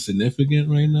anything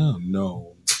significant right now?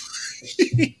 No.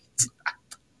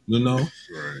 No. Right.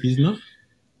 He's not.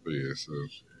 But yeah, so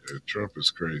Trump is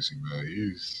crazy, man.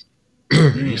 He's.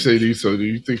 You say these, so do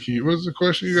you think what's the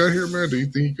question you got here, man? Do you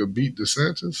think he could beat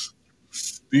DeSantis?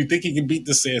 Do you think he can beat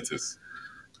DeSantis?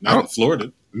 Not in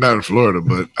Florida. Not in Florida,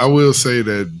 but I will say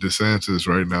that DeSantis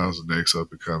right now is the next up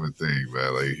and coming thing,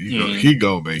 man. Like he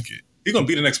gonna make it. He's gonna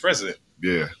be the next president.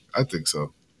 Yeah, I think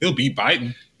so. He'll beat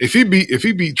Biden. If he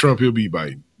beat Trump, he'll beat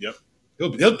Biden. Yep.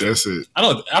 He'll That's it. I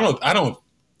don't.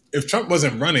 If Trump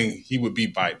wasn't running, he would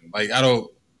beat Biden. Like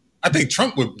I think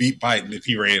Trump would beat Biden if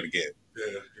he ran again.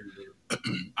 Yeah.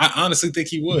 I honestly think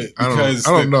he would. I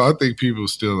don't know. I think people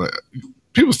still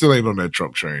ain't on that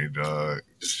Trump train, dog.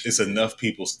 It's enough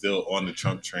people still on the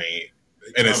Trump train,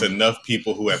 and it's enough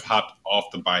people who have hopped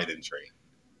off the Biden train.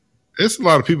 It's a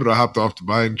lot of people that hopped off the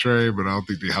Biden train, but I don't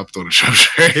think they hopped on the Trump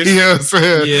train. You know what I'm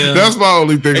saying? Yeah. That's my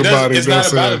only thing about it. It's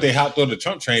not about if they hopped on the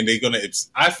Trump train.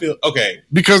 I feel okay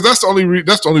because that's the only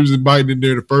reason Biden in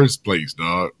there in the first place,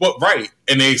 dog. Well, right,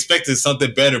 and they expected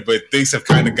something better, but things have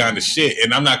kind of gone to shit.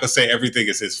 And I'm not gonna say everything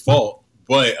is his fault,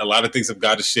 but a lot of things have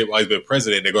gone to shit while he's been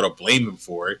president. They're gonna blame him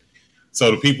for it. So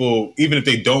the people, even if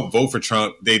they don't vote for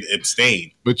Trump, they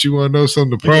abstain. But you want to know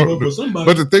something? The problem,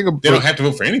 but the thing, they don't have to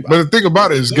vote for anybody. But the thing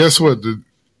about it is, guess what?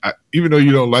 Even though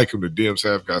you don't like him, the Dems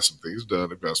have got some things done.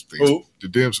 They've got some things. Who? The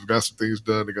Dems have got some things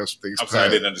done. They got some things. I'm sorry, I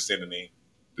didn't understand the name.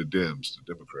 The Dems, the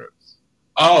Democrats.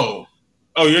 Oh,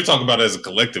 you're talking about it as a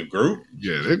collective group?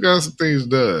 Yeah, they got some things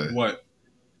done. What?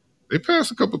 They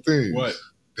passed a couple things. What?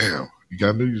 Damn.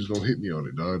 I knew you was gonna hit me on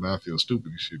it, dog. Now I feel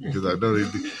stupid and shit because I know they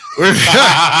did.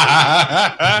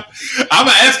 I'm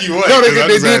gonna ask you what. No,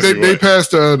 they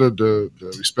passed the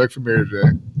Respect for Marriage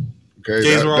Act. Okay,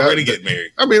 gays were already getting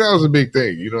married. I mean, that was a big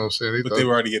thing. You know what I'm saying? They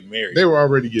were already getting married. They were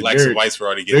already getting married. Blacks and whites were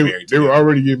already getting married. They were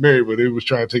already getting married, but they was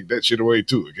trying to take that shit away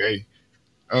too. Okay.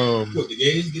 What, the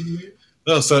gays getting married?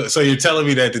 No, so you're telling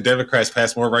me that the Democrats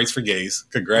passed more rights for gays?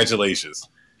 Congratulations.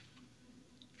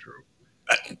 True.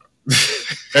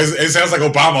 It sounds like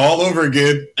Obama all over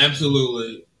again.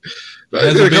 Absolutely.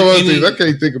 I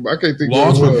can't think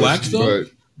laws for blacks though.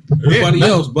 Everybody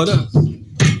else but us. And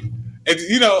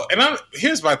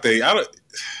here's my thing.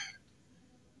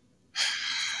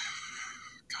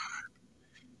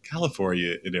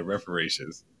 California and their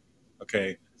reparations.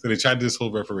 Okay, so they tried this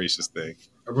whole reparations thing.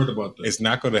 I heard about that. It's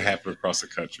not going to happen across the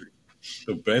country.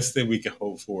 The best thing we can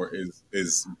hope for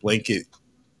is blanket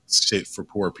shit for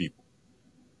poor people.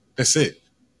 That's it.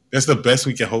 That's the best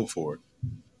we can hope for.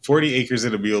 40 acres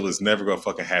and a mule is never going to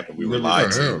fucking happen. We were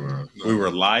lied to. We were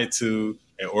lied to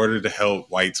in order to help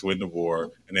whites win the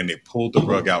war, and then they pulled the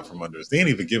rug out from under us. They didn't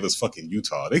even give us fucking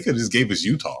Utah. They could have just gave us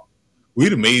Utah.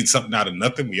 We'd have made something out of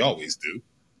nothing. We always do.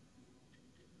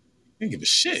 They didn't give a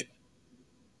shit.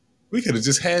 We could have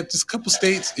just had just a couple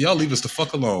states. Y'all leave us the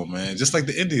fuck alone, man. Just like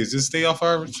the Indians, just stay off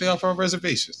our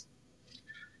reservations.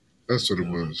 That's what it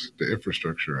was. The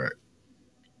Infrastructure Act.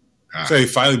 So they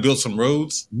finally built some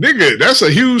roads. Nigga, that's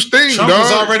a huge thing, Trump dog.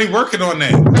 was already working on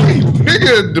that. Hey,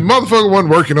 nigga, the motherfucker wasn't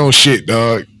working on shit,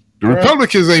 dog. The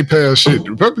Republicans ain't passed shit.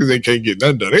 The Republicans can't get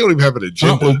nothing done. They don't even have an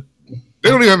agenda. They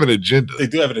don't even have an agenda. They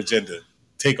do have an agenda.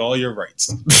 Take all your rights.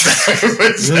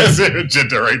 That's their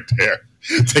agenda right there.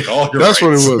 Take all your rights. That's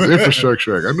what it was.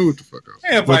 Infrastructure Act. I knew what the fuck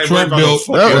I was. But Trump built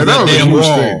that was a huge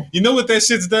thing. You know what that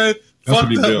shit's done?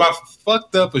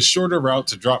 Fucked up a shorter route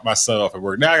to drop my son off at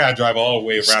work. Now I gotta drive all the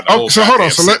way around the whole so hold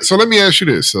on. So let me ask you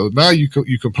this. So now you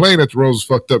complain that the road was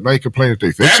fucked up. Now you complain that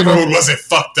they fixed it. That road wasn't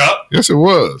fucked up. Yes, it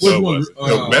was.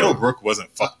 No, Meadowbrook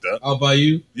wasn't fucked up. I'll buy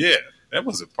you. Yeah, that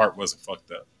wasn't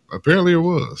fucked up. Apparently it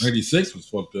was. 96 was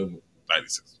fucked up.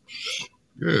 96.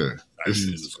 Yeah.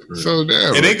 So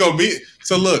damn. It ain't gonna be.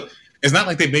 So look, it's not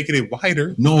like they're making it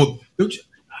wider. No.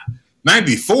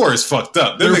 94 is fucked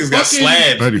up. Them niggas got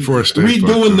slabbed. 94 is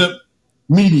redoing the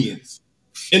medians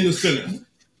in the center.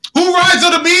 Who rides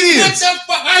on the medians? What the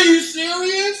fuck? Are you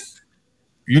serious?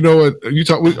 You know what? You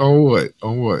talk on what?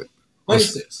 On what?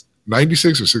 96.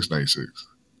 96 or 696?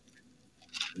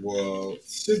 Well,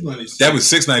 696. That was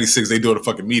 696. They do it a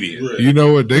fucking media. Right. You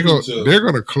know what? They're Until-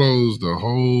 gonna close the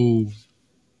whole.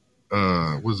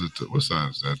 What's it? What side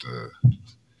is that?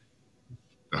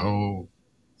 The whole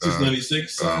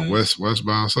 696.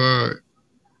 westbound side.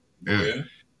 Yeah, Yeah.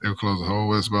 they'll close the whole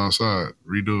westbound side.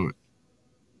 Redo it.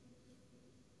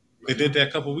 They did that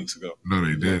a couple weeks ago. No,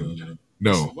 they didn't. Yeah.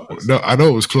 No, Yes, it was. no. I know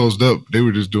it was closed up. They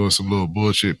were just doing some little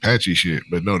bullshit, patchy shit.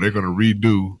 But no, they're gonna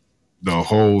redo the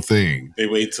whole thing. They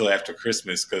wait till after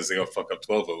Christmas because they're gonna fuck up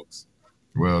 12 Oaks.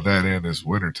 Well, that and it's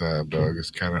wintertime, dog. It's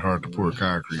kind of hard to pour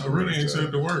concrete. I in really ain't wintertime.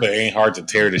 said the word. But it ain't hard to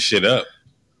tear the shit up.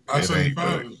 I It ain't, 75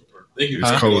 but- is the word. They can It's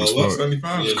take cold it as all up. fuck.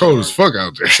 75 It's is cold the as fuck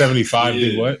out there. 75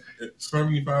 did Yeah. what? word.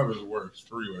 75 is the worst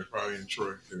freeway, probably in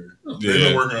Troy. They've Yeah,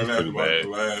 been working on that pretty for like bad. the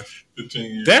last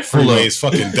 15 years. That Hold freeway up. is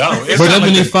fucking dumb. It's But not like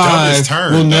the 75 dumbest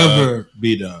turn, will dog. never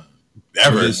be done.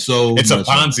 Ever. It's so It's a much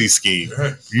Ponzi scheme.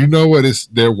 You know what?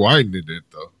 They're widening it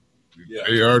though. Yeah.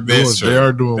 They are doing. That's true. They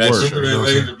are doing That's work. true. You know Remember what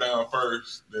they I'm laid it down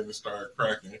first, then it started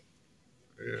cracking.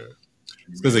 saying?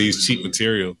 It's because they use cheap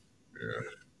material.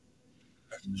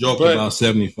 Joke But- about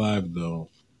 75 though.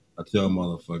 I tell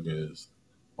motherfuckers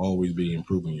always be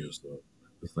improving yourself.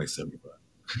 It's like 75.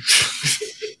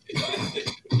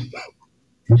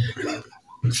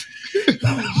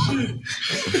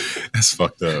 That's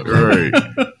fucked up. Right.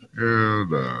 Hell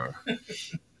nah.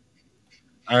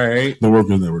 All right. The work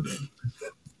is never done.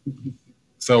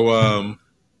 So,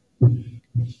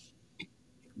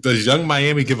 does Young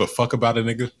Miami give a fuck about a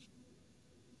nigga?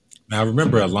 Now, I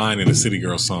remember a line in the City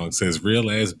Girl song says, "Real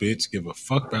ass bitch, give a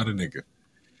fuck about a nigga."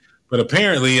 But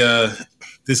apparently,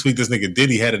 this week this nigga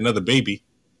Diddy had another baby,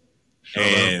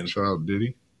 and Shout out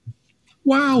Diddy.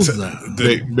 Wowza.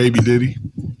 Baby Diddy.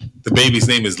 the baby's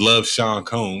name is Love Sean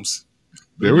Combs.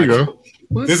 There we go.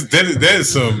 That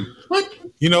is some. What?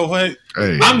 You know what?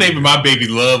 Hey. I'm naming my baby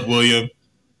Love William.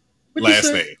 What'd you Last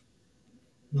say?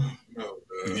 name. No,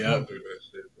 Yeah. don't do that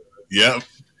shit. Yep.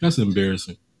 That's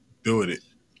embarrassing. Doing it.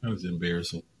 That's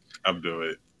embarrassing. I'm doing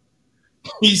it.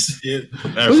 He said,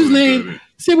 Absolutely his name? doing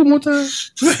say it one more time.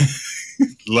 it.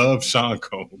 Love Sean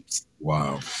Combs.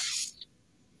 Wow.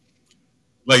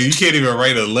 Like you can't even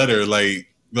write a letter like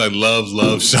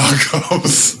love Sean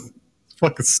Combs. It's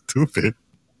fucking stupid.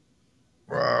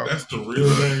 Wow. That's the real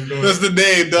name, though. That's the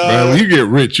name, Man, when dog. you get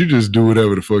rich, you just do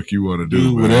whatever the fuck you want to do.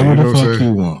 Do man. whatever You know the what I'm fuck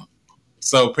saying? you want.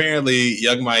 So apparently,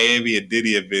 Young Miami and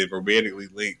Diddy have been romantically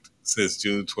linked since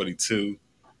June 22.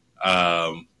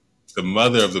 The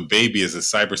mother of the baby is a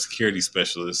cybersecurity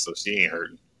specialist, so she ain't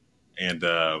hurting. And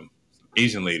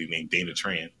Asian lady named Dana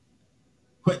Tran.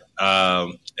 What?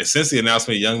 And since the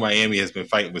announcement, Young Miami has been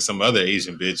fighting with some other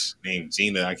Asian bitch named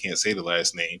Gina. I can't say the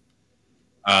last name.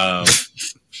 I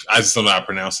just don't know how to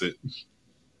pronounce it.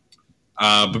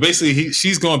 But basically,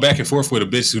 she's going back and forth with a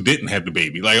bitch who didn't have the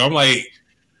baby. Like, I'm like,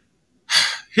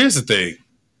 here's the thing.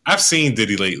 I've seen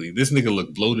Diddy lately. This nigga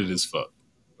look bloated as fuck.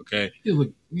 Okay? He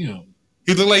look, you know.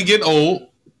 He look like getting old.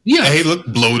 Yeah. And he look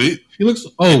bloated. He looks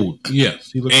old.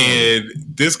 Yes. He looks old. And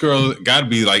this girl got to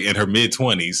be like in her mid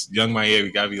 20s. Young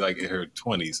Miami got to be like in her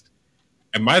 20s.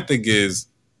 And my thing is,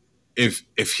 if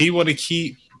he want to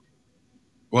keep,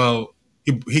 well,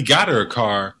 he got her a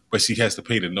car, but she has to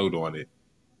pay the note on it.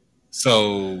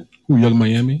 So Who, Young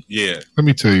Miami? yeah, Let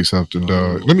me tell you something,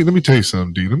 dog. Let me tell you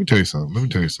something, D. Let me tell you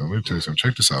something.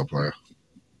 Check this out, player.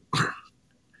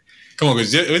 come on,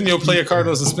 because isn't your player card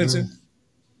on suspension?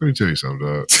 Let me tell you something,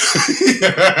 dog.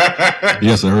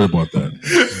 Yes, I heard about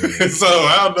that. So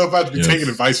I don't know if I should be Yes. taking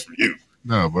advice from you.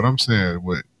 No, but I'm saying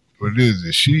what it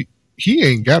is he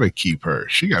ain't got to keep her.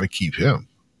 She got to keep him.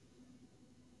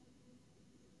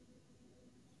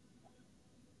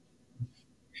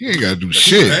 He ain't got to do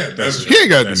shit. That's He ain't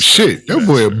got to do That's shit. That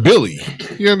boy a Billy.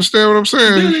 You understand what I'm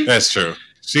saying? That's true.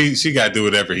 She got to do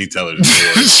whatever he tell her to do.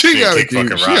 she got to kick keep.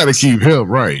 fucking She got to rocks. keep him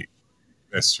right.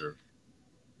 That's true.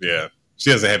 Yeah. She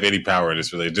doesn't have any power in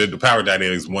this relationship. The power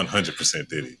dynamic is 100%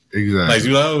 Diddy. Exactly. Like,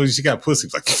 you know, she got pussy.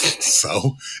 Like,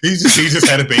 so? He just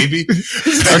had a baby?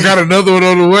 I got another one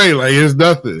on the way. Like it's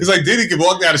nothing. It's like Diddy can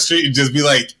walk down the street and just be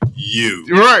like, you.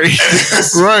 Right.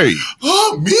 Right.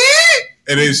 Oh, me?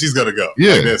 And then she's going to go.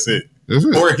 Yeah. Like, that's it. That's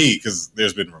it. Or he, because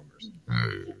there's been rumors.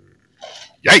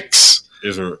 Yikes.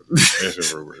 There's been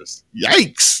rumors.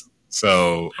 Yikes.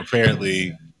 So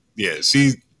apparently, yeah,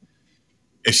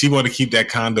 if she want to keep that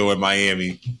condo in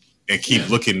Miami and keep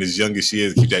looking as young as she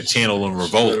is, keep that channel on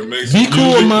Revolt. Be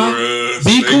cool, ma.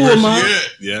 Be cool, ma.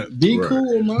 Yeah. Be Right.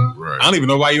 cool, man. I Right. don't even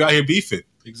know why you out here beefing.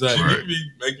 Exactly. Right.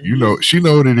 Be making You know, she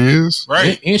know what it is.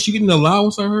 Right? And she getting an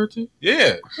allowance, I heard too.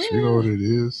 Yeah. She know what it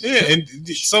is. Yeah. And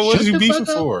so what Shut is you the beefing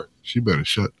fuck up. for? She better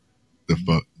shut the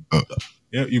fuck up.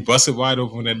 Yeah, you bust it wide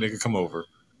open when that nigga come over.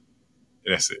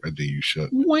 That's it. And then you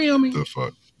shut Whammy. the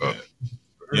fuck up.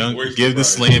 her Young, voice give the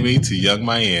could probably- slammy to Young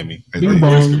Miami. And Bing then,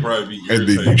 bong. voice could probably be and then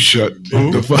you irritating. shut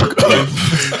Who? the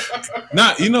fuck up.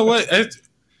 Nah, you know what?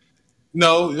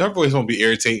 No, her voice won't be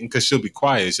irritating because she'll be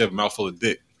quiet. She'll have a mouthful of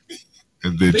dick.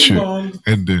 And then Bing shit. bong.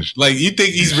 And then Like, you think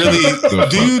he's really?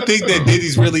 Do you think that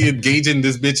Diddy's really engaging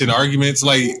this bitch in arguments?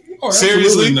 Like, Oh, seriously?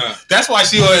 absolutely not. that's why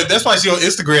she on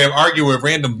Instagram arguing with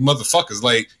random motherfuckers.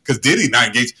 Like, because Diddy not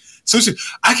engaged. So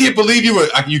I can't believe you would.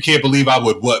 You can't believe I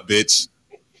would what, bitch?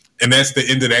 And that's the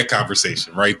end of that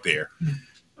conversation right there.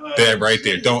 That right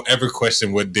there. Don't ever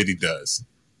question what Diddy does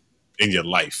in your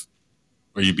life,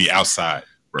 or you be outside.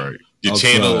 right. Your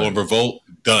Outside. channel on Revolt,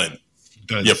 done.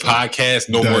 Done. Your podcast,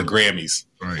 no Done. more Grammys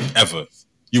Right. ever.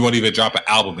 You won't even drop an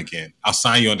album again. I'll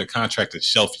sign you under contract and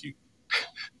shelf you.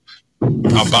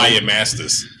 I'll buy your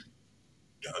masters.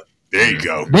 Done. There you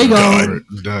go. There you go.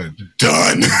 Done.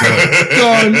 Done.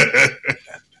 Done.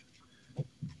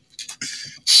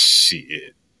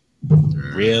 Shit.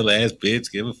 Real ass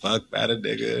bitch. Give a fuck about a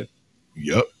nigga.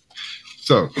 Yep.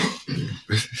 So,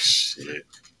 Shit.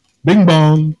 Bing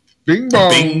bong. bing bong.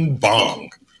 Bing bong.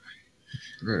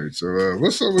 All right. So,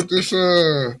 what's up with this?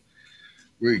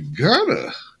 With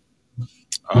Gunna?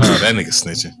 Oh, that nigga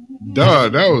snitching.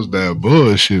 Dog, that was that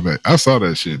bullshit, man. I saw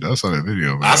that shit. I saw that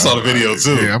video, man. I saw the video,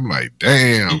 too. Yeah, I'm like,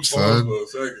 damn, He paused son. for a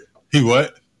second He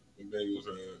what?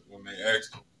 when they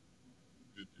asked him,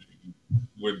 "Did you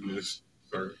witness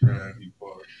certain crime?" He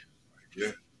paused. Like,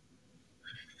 yeah.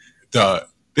 Dog.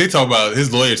 They talk about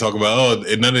his lawyer talk about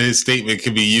and none of his statement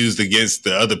can be used against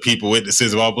the other people,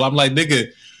 witnesses, blah blah. I'm like, nigga,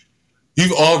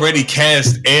 you've already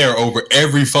cast air over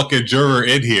every fucking juror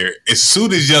in here. As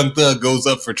soon as Young Thug goes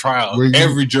up for trial, Well, you-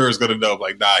 every juror's gonna know.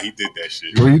 Like, nah, he did that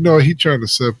shit. Well, you know, he trying to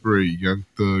separate Young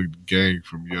Thug gang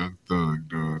from Young Thug,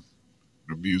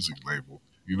 the music label.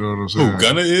 You know what I'm saying? Who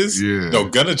Gunna is? Yeah. No,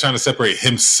 Gunna trying to separate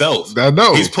himself. I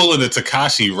know. He's pulling the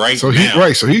Takashi right so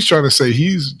now. So he's trying to say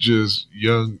he's just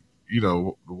young, you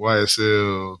know, the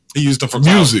YSL He used them for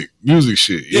clout. music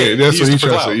shit. Yeah, Yeah, that's he what used he's it for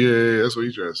trying to say. clout. Yeah, that's what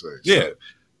he's trying to say. Yeah,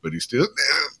 But he's still,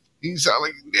 he sound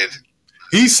like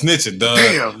he's snitching, dog.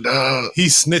 damn, dog.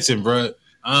 He's snitching, bro.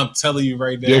 I'm telling you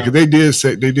right now. Yeah, because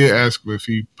they did ask him if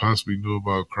he possibly knew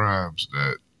about crimes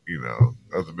that, you know,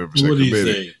 other members had What did he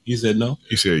committed. say? He said no.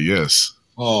 He said yes.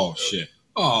 Oh shit.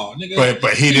 Oh nigga.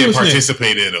 but he didn't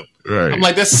participate in them. Right. I'm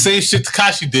like, that's the same shit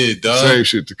Takashi did, dog. Same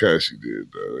shit Takashi did,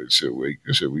 dog. That shit weak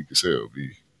as hell,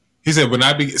 B. He said,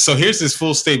 so here's his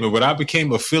full statement. When I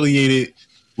became affiliated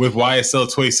with YSL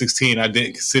 2016, I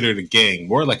didn't consider it a gang,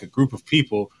 more like a group of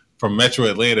people from Metro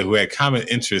Atlanta who had common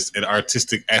interests and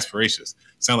artistic aspirations.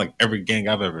 Sound like every gang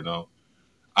I've ever known.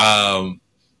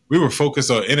 We were focused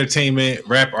on entertainment,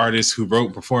 rap artists who wrote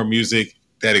and performed music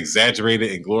that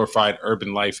exaggerated and glorified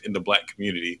urban life in the black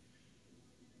community.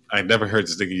 I never heard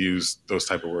this nigga use those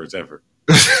type of words ever.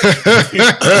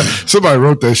 Somebody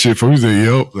wrote that shit for me. He said,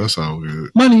 "Yep, that sounds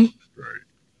good." Money.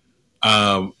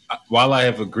 While I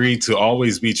have agreed to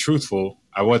always be truthful,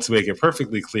 I want to make it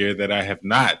perfectly clear that I have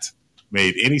not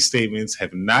made any statements,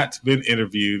 have not been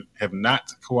interviewed, have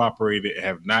not cooperated,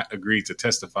 have not agreed to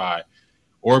testify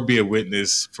or be a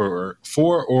witness for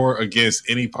or against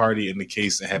any party in the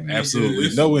case, and have absolutely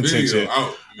It's no a video intention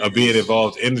out, of nigga. being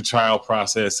involved in the trial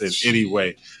process in any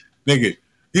way. Nigga,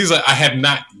 he's like, I have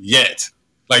not yet.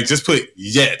 Like, just put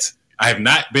yet. I have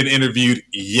not been interviewed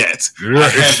yet. I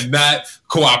Right. have not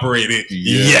cooperated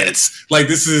yet. Like,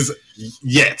 this is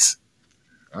yet.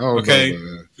 I don't Okay. know,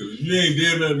 man. If you ain't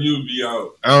did nothing, you'll be out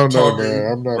I don't know, talking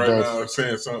man. I'm not right about. now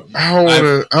saying something.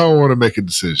 I don't want to make a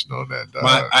decision on that, dog.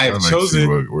 I have I'd like to see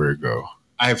chosen- where it go.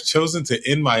 I have chosen to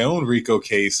end my own RICO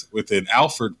case with an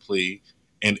Alford plea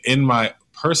and end my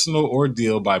personal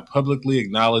ordeal by publicly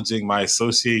acknowledging my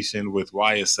association with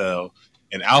YSL.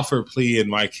 An Alford plea in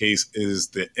my case is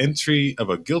the entry of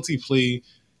a guilty plea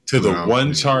to the Wow.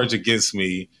 one charge against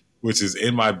me, which is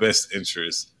in my best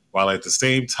interest, while at the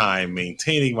same time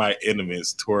maintaining my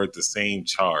innocence toward the same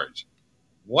charge.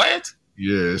 What?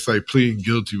 Yeah, it's like pleading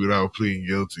guilty without pleading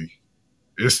guilty.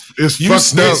 It's You fucked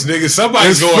snitch, up. nigga.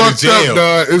 Somebody's It's going fucked to jail. up,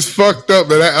 dog. It's fucked up.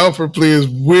 That Alfred plea is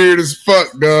weird as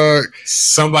fuck, dog.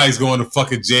 Somebody's going to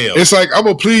fucking jail. It's like I'm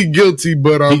gonna plead guilty,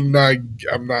 but I'm not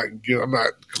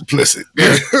complicit.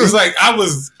 It's like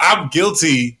I'm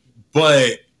guilty,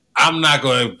 but I'm not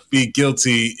going to be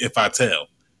guilty if I tell.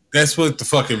 That's what the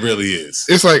fuck it really is.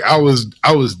 It's like I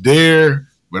was there,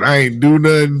 but I ain't do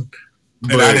nothing.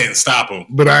 And I didn't stop him.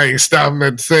 But I ain't stop him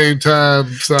at the same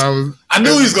time. So I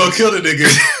knew he was gonna kill the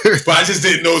nigga, but I just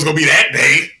didn't know it was gonna be that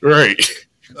day. Right.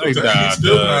 Like, He's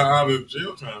still not out of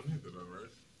jail time either, though, right?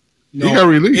 No, He got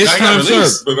released. it's I got time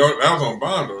released. served. But that was on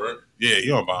bond, though, right? Yeah,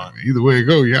 he on bond. Either way it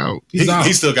go, you out. He's out.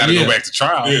 He still got to Yeah. go back to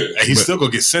trial, Yeah. and he's But- still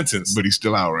gonna get sentenced. But he's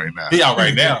still out right now. He out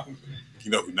right now. You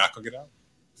know who's not gonna get out?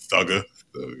 Thugger.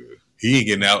 He ain't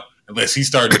getting out unless he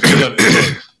started killing.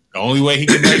 The only way he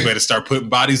can out, better start putting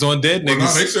bodies on dead Well, no,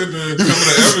 they niggas. said that some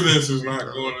of the evidence is not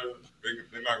going to.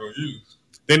 They're not going to use.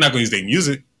 They're not gonna use their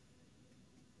music.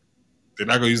 They're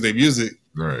not gonna use their music,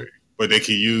 Right. but they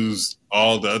can use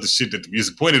all the other shit that the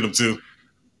music pointed them to.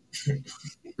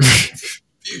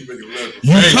 These niggas left.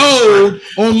 You Hey, told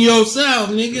on yourself,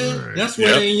 nigga. Right. That's why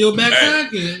Yep. they in your back Hey.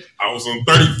 pocket. I was on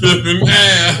 35th and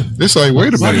Ave. It's like,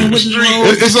 wait a Fucking minute. with the Street.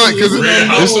 road. It's like, 'cause Red it's-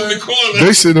 house in the corner.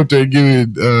 They sit up there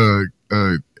giving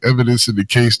evidence in the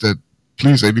case that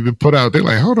police ain't even put out. They're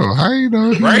like, hold on, how you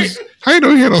know? Right? How you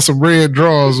know he had on some red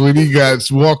drawers when he got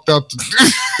walked out?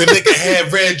 The nigga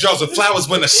had red drawers with flowers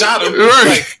when I shot him.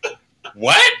 Right. Like,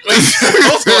 what? Like,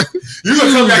 you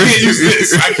gonna tell me I can't use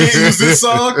this? I can't use this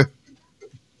song?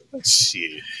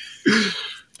 Shit.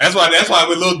 That's why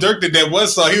when Lil Durk did that one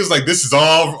song, he was like, "This is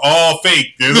all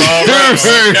fake. This is all rap.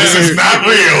 This is not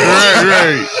real." Right,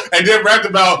 right. And then rapped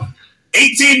about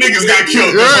 18 niggas got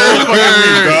killed. Right,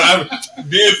 Right.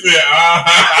 Then said,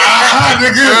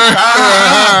 Nigga.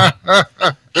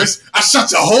 I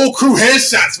shot your whole crew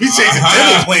headshots. We changing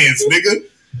dinner plans, nigga.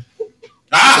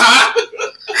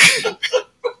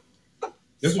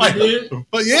 That's what you did?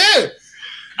 But yeah,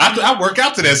 I work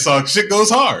out to that song. Shit goes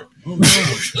hard. Oh, no.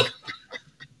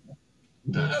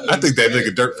 I think that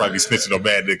nigga Dirk probably snitching on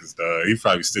bad niggas, dog. He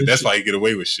probably snitched. That's why he get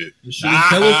away with shit. This shit is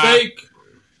hella fake.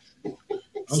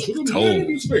 I should have Told. told in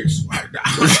his face.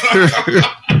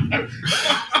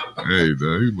 Hey,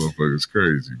 man, you motherfuckers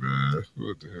crazy, man.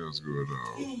 What the hell's going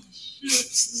on?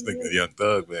 This nigga Young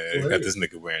Thug, man. Got this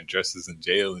nigga wearing dresses in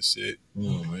jail and shit.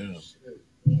 Oh man.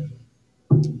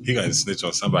 He got to snitch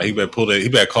on somebody. He better pull that. He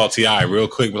better call T.I. real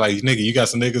quick. Be like, nigga, you got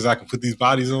some niggas I can put these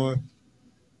bodies on?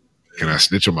 Can I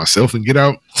snitch on myself and get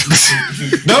out?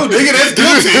 No, nigga,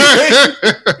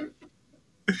 that's guilty.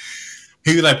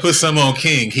 He be like, put some on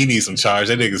King. He needs some charge.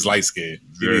 That nigga's light skinned.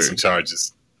 He needs some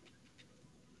charges.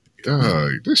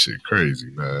 Dog, this shit crazy,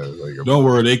 man. Like, Don't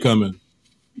worry, they coming.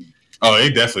 Oh, they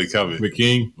definitely coming. With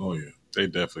King? Oh yeah. They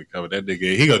definitely coming. That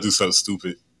nigga, he gonna do something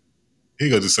stupid. He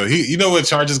gonna do something. You know what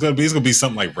charge is gonna be? It's gonna be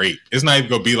something like rape. It's not even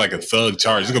gonna be like a thug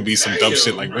charge. It's gonna be some dumb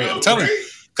shit like rape. I'm telling you,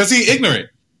 because he ignorant.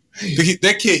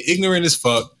 That kid ignorant as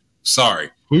fuck. Sorry,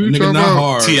 who you Nigga talking not about?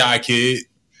 hard. T.I. kid,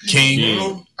 King.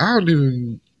 Yeah. I don't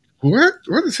even. What?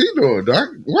 What is he doing, Doc?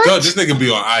 What? Dog, this nigga be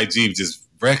on IG just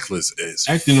reckless as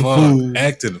Acting a fuck. fool.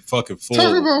 Acting a fucking fool.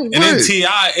 Talking about And then what?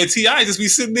 T.I. just be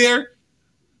sitting there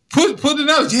put it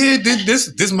out. Yeah,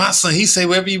 this my son. He say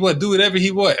whatever he want, do whatever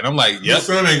he want. And I'm like, Your yep.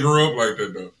 son ain't grew up like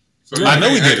that, though. So I know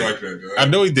he can't did act it. like that, though. I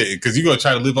know he didn't, because you're gonna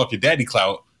try to live off your daddy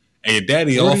clout, and your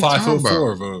daddy What all are you 5'4"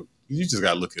 talking of him. You just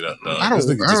gotta look it up. Dog. I don't. This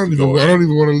nigga I just don't be even. going- I don't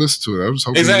even want to listen to it. I'm just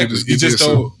hoping Exactly. you You just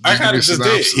don't. I kind of give just me a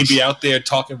did. He synopsis. be out there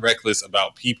talking reckless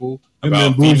about people, And about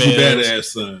then Bougie females. Badass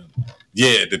son.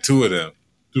 Yeah, the two of them.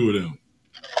 Two of them.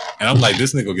 And I'm like,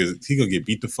 this nigga gonna get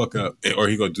beat the fuck up, or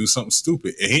he gonna do something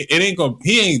stupid. And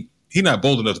he not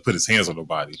bold enough to put his hands on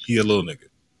nobody. He a little nigga.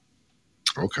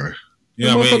 Okay. You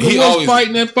know what I mean? He He was always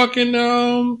fighting at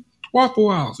fucking Waffle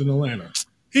House in Atlanta.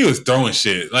 he was throwing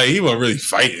shit. Like, he wasn't really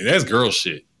fighting. That's girl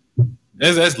shit.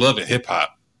 That's love and hip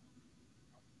hop.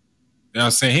 You know what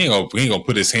I'm saying? He ain't gonna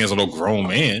put his hands on no grown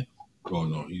man. Oh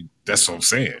no, That's what I'm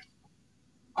saying.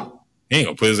 He ain't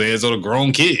gonna put his hands on a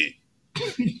grown kid.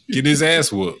 Get his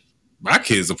ass whooped. My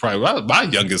kids will probably, my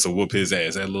youngest will whoop his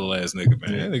ass. That little ass nigga,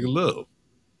 man. That nigga little.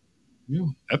 Yeah.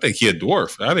 I think he a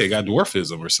dwarf. I think he got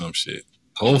dwarfism or some shit.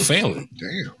 Whole family.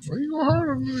 Damn. Why you going hard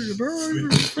on the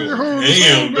nigga, dog?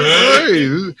 Damn,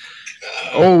 Hey,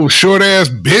 oh, short ass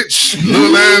bitch,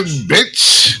 little ass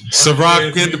bitch.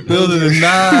 Ciroc in the building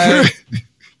tonight.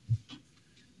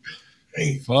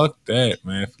 Fuck that,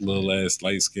 man. Little ass,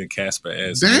 light skinned Casper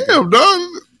ass. Damn, dog.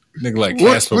 Nigga like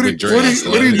What Casper what with he dreads.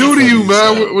 do to you,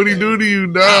 man? What he do to you,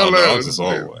 I dog? don't know. Like, I'm just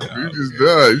old, man. You just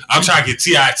died. I'm trying to get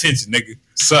T.I. attention, nigga.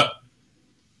 Sup?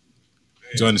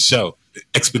 Join the show.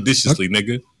 Expeditiously,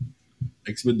 nigga.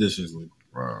 expeditiously.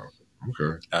 Wow.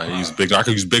 Okay. I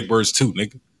can use big words too,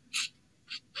 nigga.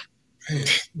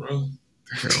 Bro.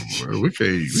 Damn, man. We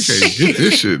can't get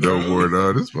this shit no more,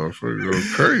 dog. This motherfucker go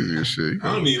crazy and shit.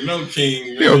 I don't even know King.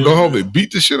 He don't go home and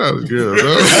beat the shit out of the girl, dog. You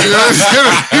know what I'm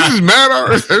saying? He just mad at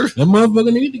her. That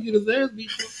motherfucker need to get his ass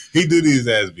beat. He do need his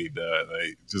ass beat, dog.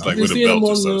 Like, just like I with a seen him belt or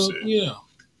on some the- shit. Yeah.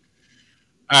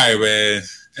 All right, man.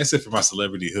 That's it for my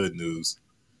celebrity hood news.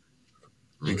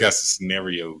 We got some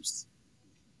scenarios.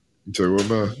 You tell you what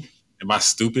now? Am I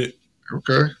stupid?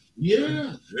 Okay.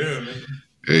 Yeah. Yeah, man.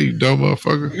 Hey, you dumb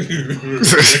motherfucker.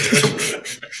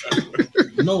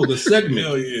 No, the segment.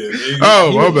 Hell yeah. Nigga.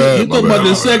 Oh, my bad. You my talking bad, about my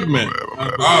this bad, segment? My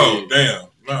bad. Oh, damn.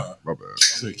 Nah. My bad.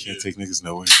 So you can't take niggas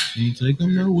nowhere. Can't take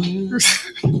them nowhere.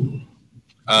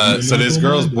 So this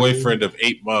girl's boyfriend of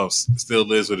 8 months still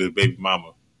lives with his baby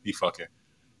mama. He fucking.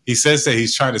 He says that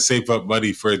he's trying to save up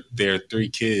money for their 3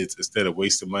 kids instead of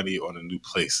wasting money on a new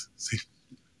place.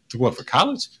 To what, for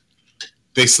college?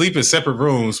 They sleep in separate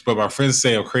rooms, but my friends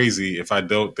say I'm crazy if I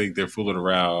don't think they're fooling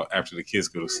around after the kids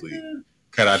go to sleep.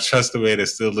 Can I trust the man that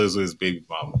still lives with his baby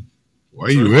mama? Why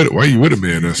you with a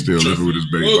man that's still living with his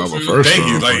baby mama? First Thank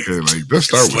you, off, like, okay, like let's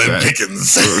start with Slim that. Pickens.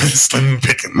 Slim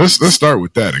Pickens. Let's start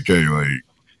with that, okay? Like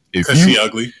if Because she you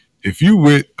ugly. if you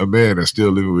with a man that's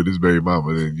still living with his baby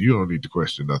mama, then you don't need to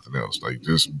question nothing else. Like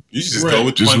just You should just go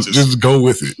with the just, punches. just go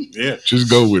with it. Yeah. Just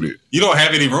go with it. You don't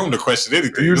have any room to question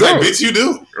anything. You It's like, don't. bitch, you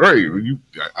do. Right.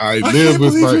 I live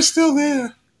with my you're still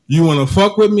there. You want to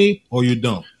fuck with me or you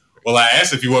don't? Well, I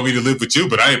asked if you want me to live with you,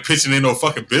 but I ain't pitching in no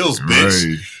fucking bills, bitch.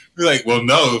 right. You're like, well,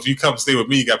 no, if you come stay with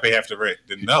me, you got to pay half the rent.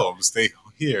 Then no, I'm going to stay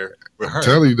here with her.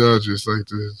 Tell you though, just like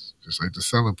the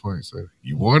selling point. So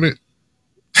you want it?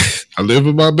 I live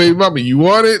with my baby mama. You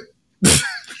want it?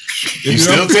 You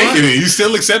still taking it. You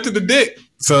still accepted the dick.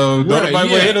 So don't Right, nobody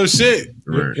yeah. want to hear no shit.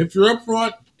 Right. If you're up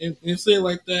front and say it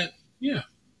like that, yeah.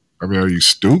 I mean, are you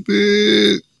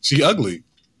stupid? She ugly.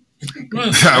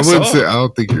 I wouldn't say. I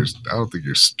don't think you're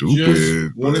stupid.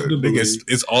 Just wanted but to I think believe.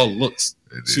 it's all looks.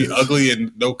 it She is. ugly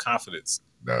and no confidence.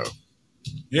 No.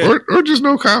 Yeah. Or just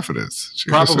no confidence. She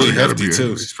Probably just gotta hefty, be too.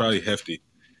 ugly. She's probably hefty.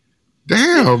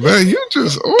 Damn, man, you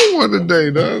just on one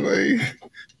today, dog. Like,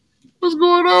 what's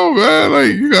going on, man?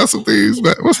 Like, you got some things.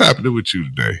 Man. What's happening with you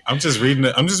today? I'm just reading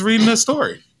the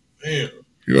story. Damn.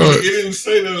 You know, It didn't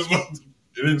say nothing about.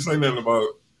 It didn't say nothing about.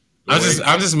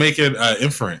 I'm just making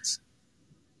inference.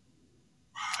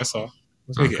 That's all.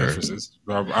 Let's make Okay. inferences.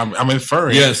 I'm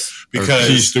inferring. Yes. because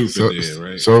She's stupid so, then,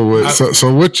 right?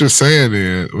 so what you're saying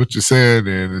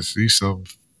is she's some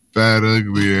fat,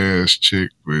 ugly ass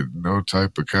chick with no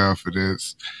type of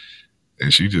confidence,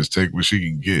 and she just take what she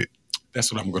can get.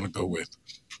 that's what I'm going to go with.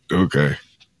 Okay.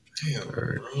 Damn,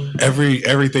 bro.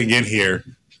 Everything in here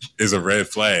is a red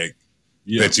flag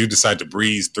Yeah. that you decide to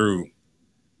breeze through,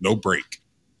 no break.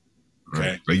 Okay.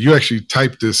 Right. Like you actually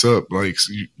typed this up, like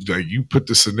you put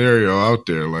the scenario out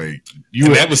there, like you.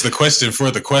 And that was the question for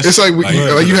the question. It's like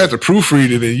you had to proofread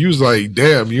it, and you was like,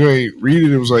 "Damn, you ain't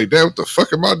reading it." It was like, "Damn, what the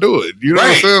fuck am I doing?" You know what I'm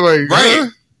Right. saying? Like, Right. huh?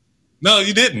 No,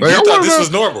 you didn't. Like, I you thought wanna this know-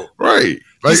 was normal. Right?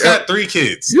 Like, He's got 3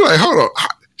 kids. you like, hold on.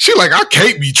 She like, I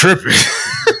can't be tripping.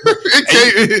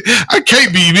 I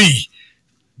can't be me.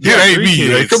 You It got ain't 3 me.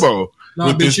 kids. Like, come on. Nah,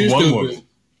 with bitch, this you one stupid. woman.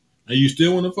 And you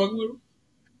still want to fuck with her?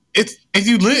 And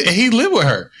he lived with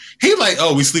her. He like,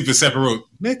 oh, we sleep in separate rooms.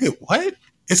 Nigga, what?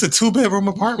 It's a 2-bedroom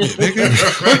apartment, nigga.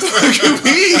 What the fuck you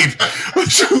mean?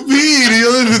 What you mean?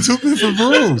 You live in 2 different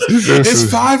rooms.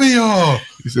 It's 5 of y'all.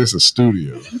 It's just a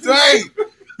studio. Right?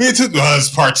 It's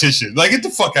partition. Like, get the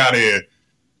fuck out of here.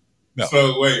 No.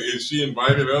 So wait, is she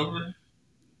invited over?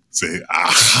 Say,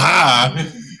 aha.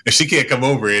 If she can't come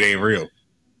over, it ain't real.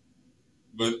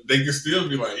 But they can still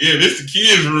be like, yeah, this the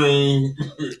kids' room.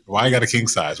 Why I got a king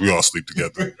size? We all sleep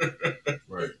together.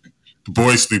 Right. The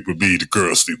boys sleep with me, the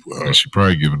girls sleep with her. And she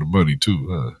probably giving the money too,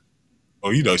 huh? Oh,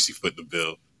 you know she foot the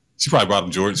bill. She probably bought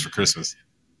him Jordans for Christmas.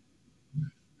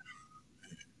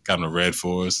 Got him the red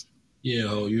 4s. Yeah,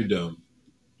 oh, you dumb.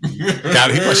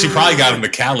 She probably got him the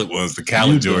Khaled ones, the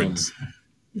Khaled You Jordans.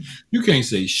 You can't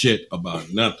say shit about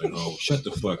nothing. Oh, shut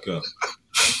the fuck up.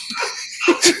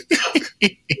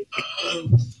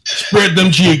 Spread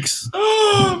them cheeks.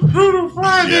 Oh, Brutal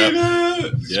Friday,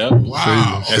 dude. Yep.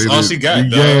 Wow. That's all she got, The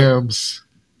dog. yams.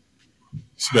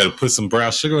 She better put some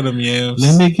brown sugar on them yams.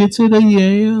 Let me get to the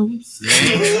yams.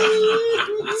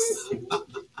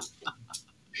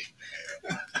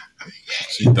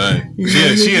 She done.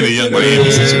 She in a young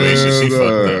Miami situation. She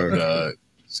fucked up, dog.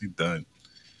 She done.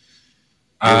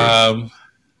 I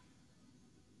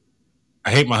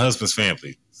hate my husband's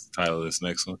family. That's the title of this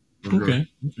next one. Okay.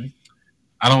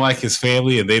 I don't like his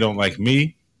family and they don't like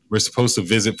me. We're supposed to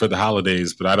visit for the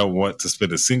holidays, but I don't want to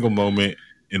spend a single moment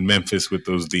in Memphis with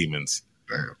those demons.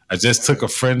 Damn. I just took a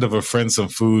friend of a friend some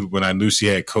food when I knew she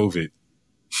had COVID.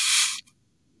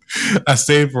 I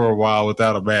stayed for a while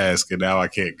without a mask and now I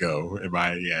can't go. Am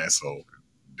I an asshole?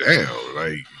 Damn,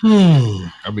 like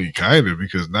I mean, kind of,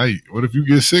 because now, what if you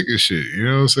get sick and shit? You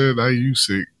know what I'm saying? Now you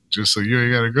sick, just so you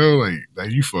ain't gotta go. Like now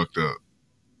you fucked up.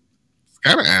 It's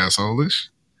kind of asshole-ish.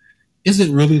 Is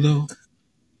it really though?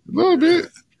 A little bit.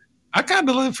 I kind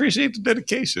of appreciate the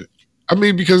dedication. I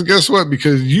mean, because guess what?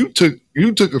 Because you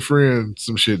took a friend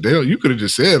some shit. You could have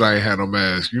just said I ain't had no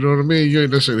mask. You know what I mean? You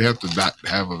ain't necessarily have to not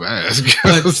have a mask. You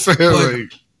know what I'm saying? but-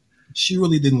 Like, She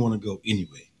really didn't want to go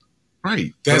anyway.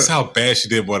 right. That's how bad she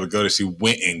didn't want to go that she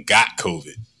went and got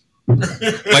COVID.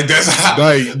 Like that's how.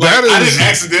 Like, that I is- didn't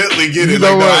accidentally get You it.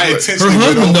 know Like no, what? I Her Her intentionally went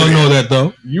husband over don't there. know that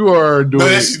though. You are doing. No,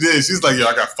 that she did. She's like, yo,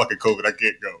 I got fucking COVID. I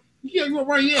can't go. Yeah, you're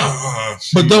right. Yeah, Oh,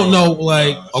 but she don't know. fucked.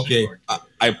 Like, She okay, fucked.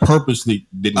 I purposely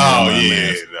didn't. Oh wear my yeah,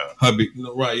 mask. no. Hubby,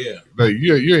 no, right? Yeah, like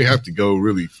you ain't have to go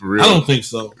really for real. I don't think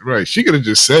so. Right. She could have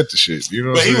just said the shit. You know.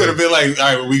 But What he I'm would have saying? been like,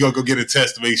 all right, we gonna go get a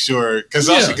test to make sure. Because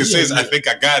all Yeah, she can say is, yeah. I think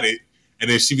I got it. And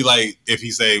then she'd be like, if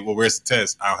he say, well, where's the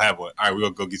test? I don't have one. All right, we're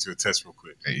gonna go get you a test real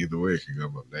quick. Hey, either way, it can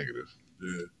come up negative.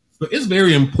 Yeah. But it's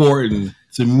very important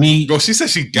to meet Well, she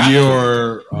said she got it.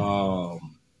 your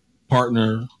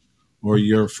partner or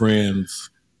your friends,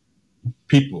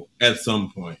 people at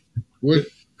some point, What?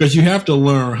 because you have to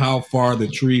learn how far the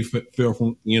tree fell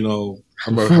from.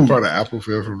 How about how far the apple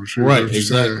fell from the tree? Right, What you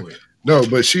saying? exactly. No,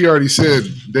 but she already said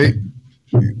they.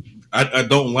 I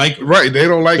don't like Right, they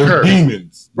don't like They're her.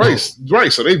 demons. Right,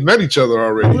 right. So they've met each other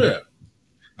already. Yeah.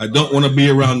 I don't want to be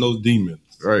around those demons.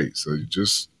 Right. So you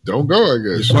just don't go. I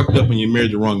You guess. fucked up and you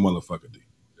married the wrong motherfucker. D.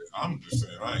 I'm just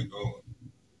saying, I ain't going.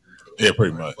 Yeah,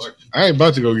 pretty much. Fuck it. I ain't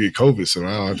about to go get COVID, so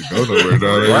I don't have to go nowhere.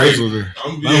 Dog. Right. That's what it-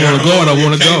 I'm I wanna go and I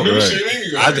wanna can't go. do Right. shit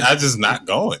anyway. I just not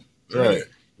going. Right.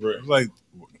 I'm like,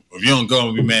 if you don't go, I'm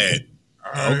gonna be mad.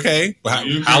 All right. Okay, but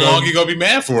You how can long go. you gonna be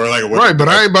mad for? Like, what, Right, but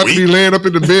I ain't about to be laying up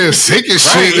in the bed sick and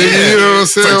shit. Right, nigga, yeah. You know what I'm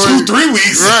saying? for 2-3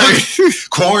 weeks, Right.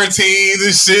 quarantines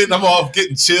and shit. And I'm off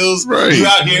getting chills. Right. You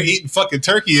out here eating fucking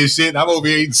turkey and shit. And I'm over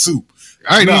here eating soup.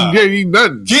 I ain't Nah. eating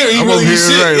nothing. Yeah, you I'm really over here, eat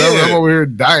shit, right. yeah. I'm over here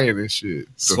dying and shit.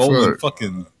 The Swollen fuck?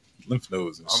 fucking lymph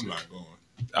nodes and I'm shit. not going.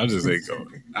 I'm just ain't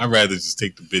going. I'd rather just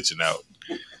take the bitching out.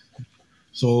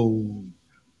 So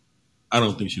I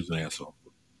don't think she was an asshole.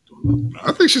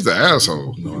 I think she's an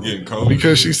asshole. I'm getting cold.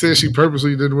 Because she said she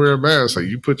purposely didn't wear a mask. Like,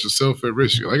 you put yourself at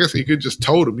risk. Like I said, you could just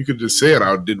told him. You could just said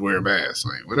I didn't wear a mask.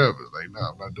 Like, whatever. Like, no,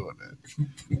 I'm not doing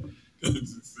that.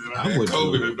 I had would do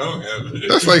COVID it. and don't have it.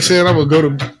 That's like saying I'm gonna go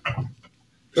to.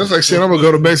 That's like saying I'm gonna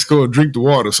go to Mexico and drink the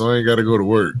water, so I ain't got to go to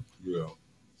work. Yeah.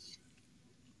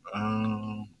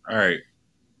 All right.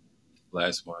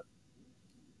 Last one.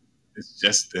 It's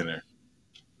just dinner.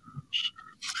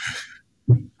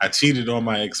 I cheated on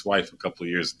my ex-wife a couple of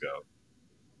years ago.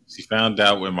 She found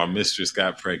out when my mistress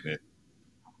got pregnant.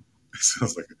 It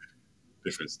sounds like a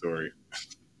different story.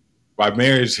 My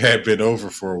marriage had been over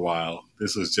for a while.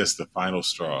 This was just the final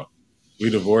straw. We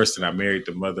divorced and I married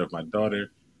the mother of my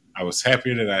daughter. I was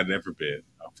happier than I'd ever been.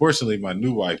 Unfortunately, my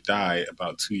new wife died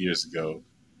about 2 years ago,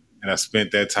 and I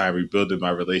spent that time rebuilding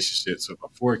my relationships with my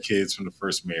 4 kids from the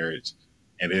first marriage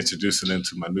and introducing them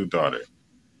to my new daughter.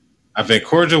 I've been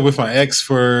cordial with my ex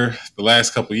for the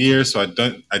last couple of years, so I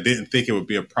didn't think it would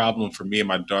be a problem for me and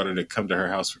my daughter to come to her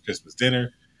house for Christmas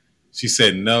dinner. She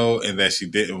said no and that she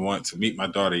didn't want to meet my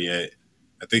daughter yet.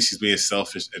 I think she's being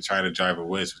selfish and trying to drive a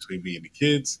wedge between me and the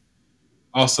kids.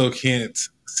 Also can't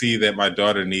see that my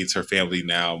daughter needs her family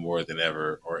now more than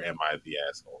ever, or am I the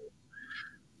asshole?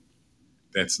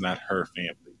 That's not her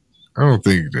family. I don't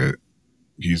think that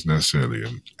he's necessarily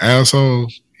an asshole.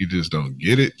 He just don't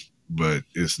get it. But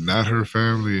it's not her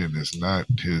family, and it's not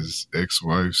his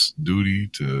ex-wife's duty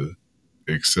to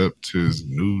accept his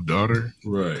new daughter.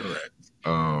 Right.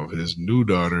 Correct. His new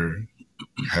daughter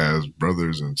has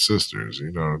brothers and sisters.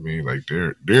 You know what I mean? Like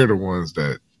they're the ones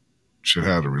that should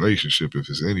have the relationship if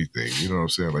it's anything. You know what I'm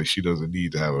saying? Like she doesn't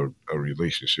need to have a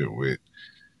relationship with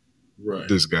Right.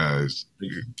 this guy's.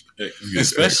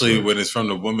 Especially ex-wife. when it's from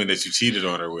the woman that you cheated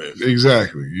on her with.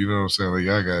 Exactly. You know what I'm saying? Like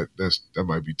that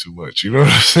might be too much. You know what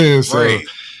I'm saying? So, Right.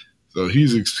 so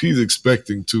he's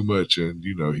expecting too much, and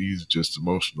you know he's just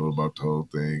emotional about the whole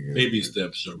thing. And, Baby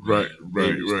steps. Young Right, man. right,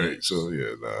 Baby right. steps. So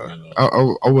yeah, nah. You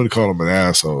know. I wouldn't call him an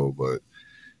asshole, but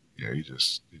yeah, he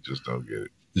just don't get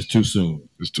it. It's too soon.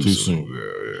 It's too, Too soon. soon.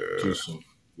 Yeah. Too soon.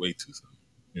 Way too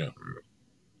soon.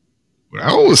 But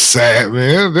I was sad,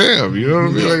 man. Damn, you know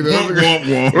what I mean? Like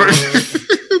that.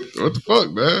 What the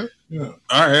fuck, man?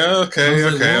 All right. Okay. I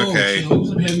was like, Okay. whoa, Okay. shit,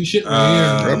 some heavy shit right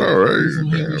I here. know, right? Some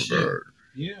heavy Damn, shit. dog.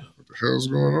 Yeah. What the hell's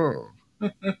going on?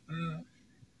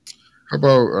 How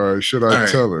about should I All right.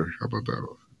 tell her? How about that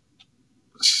one?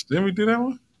 Didn't we do that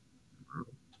one?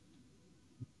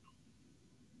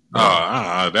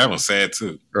 Oh, that one's sad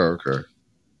too. Oh, okay.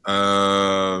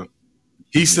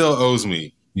 He still owes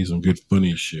me. He's some good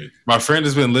funny shit. My friend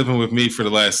has been living with me for the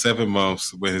last 7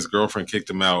 months. When his girlfriend kicked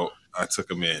him out, I took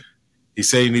him in. He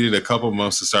said he needed a couple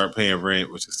months to start paying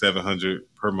rent, which is $700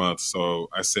 per month. So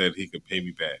I said he could pay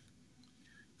me back.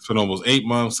 It's been almost 8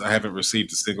 months. I haven't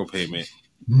received a single payment.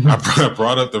 I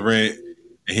brought up the rent,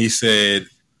 and he said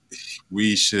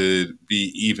we should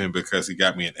be even because he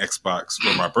got me an Xbox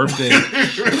for my birthday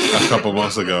a couple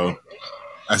months ago.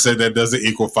 I said that doesn't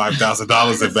equal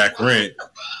 $5,000 in back rent,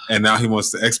 and now he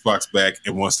wants the Xbox back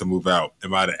and wants to move out.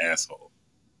 Am I the asshole?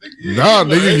 Nah,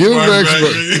 nigga, give him the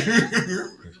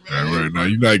Xbox. Right now,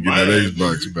 you're not getting that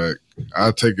Xbox back.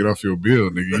 I'll take it off your bill,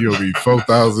 nigga. You'll be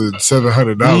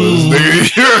 $4,700,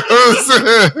 nigga. You know what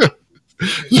I'm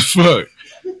saying? Fuck.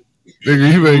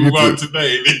 Nigga, you better Move get out the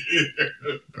today.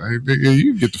 hey, nigga,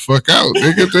 you get the fuck out.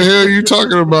 Nigga, what the hell you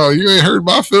talking about? You ain't hurt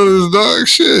my feelings, dog.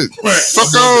 Shit.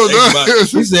 Fuck on, dog.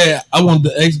 He said, I want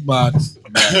the Xbox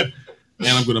back, and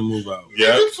I'm going to move out.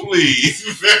 Yeah. Please.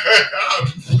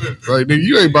 Like, nigga,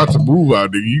 you ain't about to move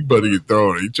out, nigga. You about to get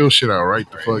thrown. Get your shit out right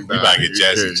the fuck now. We about to get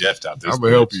nigga. Jazzy Jeff out this. I'm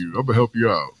gonna help you. I'm gonna help you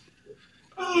out.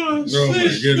 Oh, my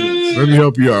goodness. Let me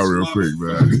help you out real quick,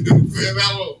 man.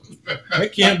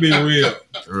 That can't be real.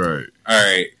 Right. All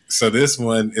right. So this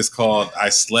one is called I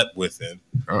Slept With Him.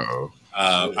 Uh-oh.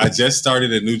 I just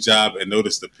started a new job and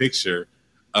noticed a picture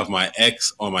of my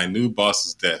ex on my new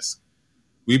boss's desk.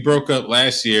 We broke up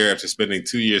last year after spending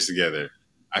 2 years together.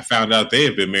 I found out they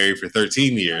have been married for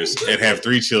 13 years and have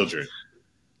 3 children,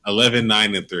 11,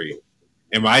 9, and 3.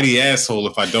 Am I the asshole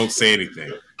if I don't say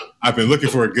anything? I've been looking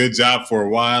for a good job for a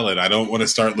while, and I don't want to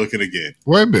start looking again.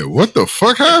 Wait a minute. What the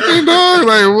fuck happened, dog?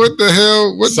 Like, what the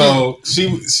hell?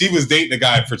 She was dating a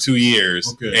guy for 2 years,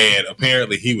 Okay. and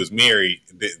apparently he was married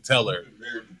and didn't tell her.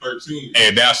 Married for 13.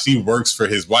 And now she works for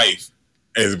his wife.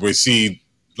 And when she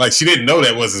didn't know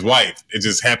that was his wife. It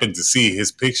just happened to see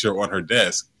his picture on her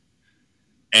desk.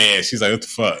 And she's like, what the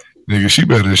fuck? Nigga, she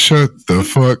better shut the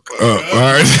fuck up. All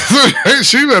right.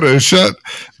 She better shut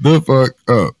the fuck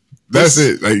up. That's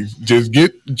it. Like,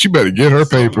 she better get her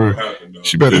paper.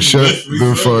 She better shut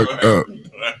the fuck up.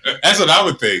 That's what I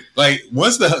would think. Like,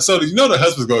 so you know the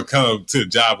husband's going to come to the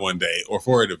job one day or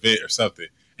for an event or something.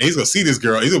 And he's going to see this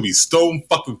girl. He's going to be stone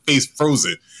fucking face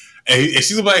frozen. And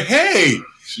she's going to be like, hey,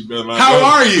 how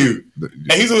are you?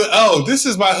 And he's like, oh, this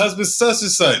is my husband such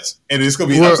and such. And it's going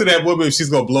to be up to that woman if she's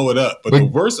going to blow it up. But the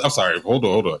worst, I'm sorry, hold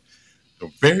on. The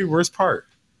very worst part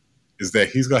is that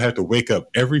he's going to have to wake up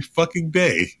every fucking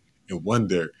day and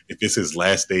wonder if it's his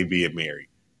last day being married.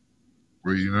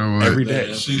 Well, you know what? Every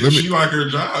day. She like her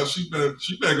job. She better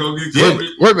go get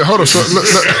Wait a minute, hold on. So,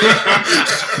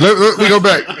 let me go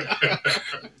back.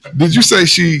 Did you say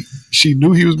she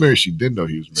knew he was married? She didn't know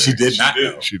he was married. She did not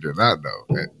know. She did not know.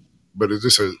 But is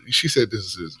this she said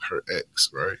this is her ex,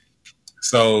 right?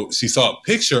 So she saw a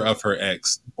picture of her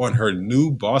ex on her new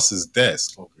boss's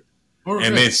desk. Okay. Right.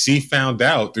 And then she found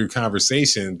out through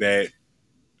conversation that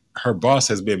her boss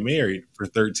has been married for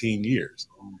 13 years.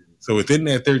 So within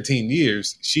that 13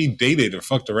 years, she dated and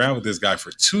fucked around with this guy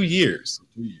for 2 years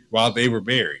while they were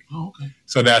married. Oh, okay.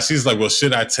 So now she's like, well,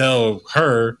 should I tell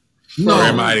her or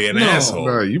am I an asshole?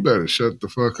 No, you better shut the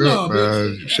fuck up,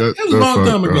 man. Shut the That was a long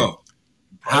time fuck ago. up.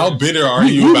 How bitter are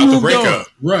you about the breakup?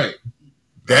 Right.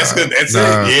 That's good. That's it.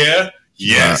 Yeah.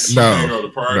 Yes. No,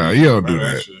 you don't do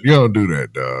that. You don't do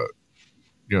that, dog.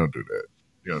 You don't do that.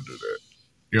 You don't do that.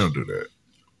 You don't do that.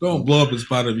 Don't blow up a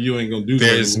spot if you ain't gonna do that.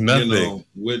 There's nothing.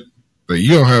 But you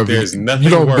don't have. There's nothing.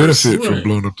 You don't worse. benefit from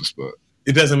blowing up the spot.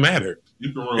 It doesn't matter.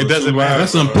 It doesn't matter.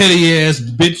 That's some petty ass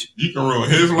bitch. You can ruin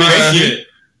his life.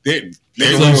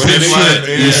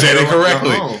 You said it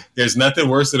correctly. There's nothing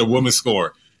worse than a woman's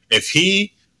score. If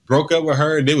he broke up with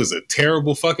her and it was a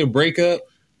terrible fucking breakup,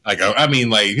 like he's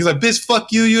like, bitch,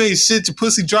 fuck you. You ain't shit. Your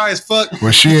pussy dry as fuck.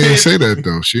 Well, she ain't say that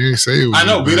though. She ain't say it was. I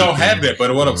know we don't have that,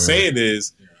 but what I'm saying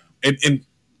is,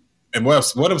 and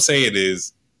what I'm saying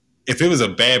is, if it was a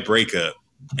bad breakup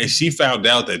and she found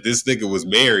out that this nigga was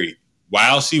married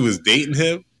while she was dating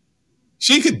him,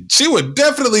 she would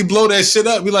definitely blow that shit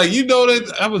up. Be like, you know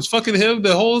that I was fucking him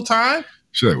the whole time.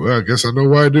 She's like, well, I guess I know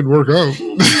why it didn't work out.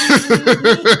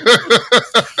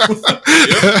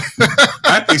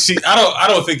 I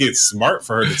don't think it's smart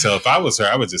for her to tell. If I was her,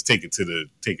 I would just take it to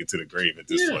the grave at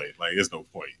this point. Like, there's no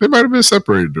point. They might have been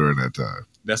separated during that time.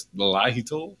 That's the lie he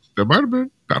told. That might have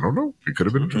been. I don't know. It could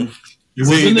have been the truth.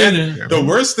 See, the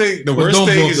worst thing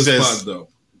is just. Spot,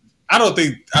 I don't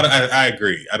think. I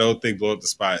agree. I don't think blow up the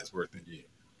spot is worth it. Yeah.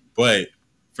 But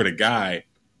for the guy,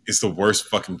 it's the worst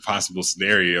fucking possible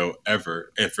scenario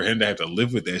ever, and for him to have to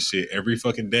live with that shit every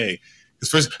fucking day. His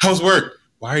first, how's work?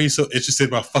 Why are you so interested in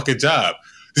my fucking job?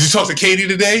 Did you talk to Katie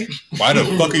today? Why the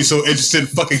fuck are you so interested in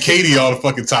fucking Katie all the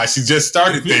fucking time? She just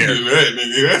started there. He's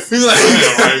like, He's like,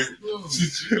 right?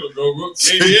 She's gonna go look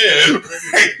Katie in.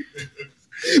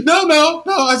 No.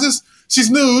 She's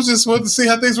new. Just wanted to see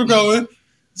how things were going.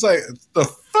 It's like, the fuck,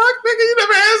 nigga? You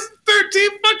never asked 13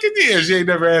 fucking years. You ain't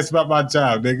never asked about my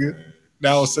job, nigga.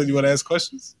 Now all of a sudden you want to ask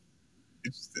questions?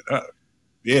 Interested, huh?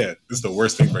 Yeah, this is the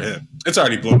worst thing for him. It's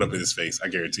already blown up in his face, I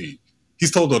guarantee.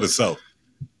 He's told on himself.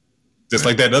 Just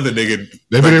like that other nigga.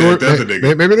 Maybe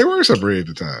they were separated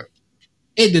at the time.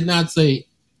 It did not say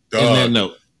in that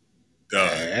note. He's told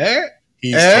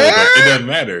her. It doesn't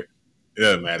matter. It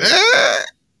doesn't matter.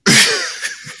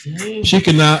 She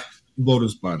cannot blow the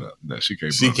spot up. No, she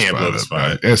can't. She can't blow the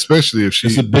spot up. Especially if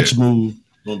she's a bitch move.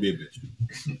 Don't be a bitch.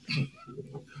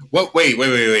 What? Wait.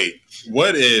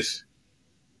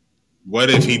 What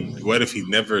if he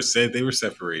never said they were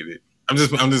separated? I'm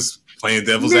just playing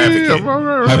devil's advocate.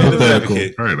 Hypothetical.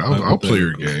 All right, I'll play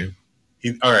your game.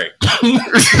 All right.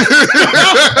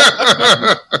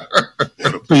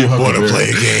 Want to play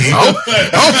a game?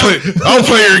 I'll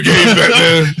play your game,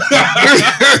 Batman.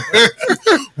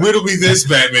 Riddle me this,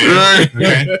 Batman. Right.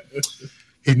 Okay.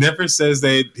 He never says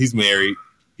that he's married.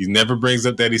 He never brings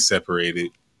up that he's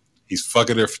separated. He's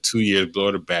fucking her for 2 years,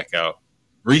 blowing her back out.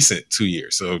 Recent 2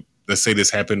 years. So let's say this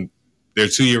happened. Their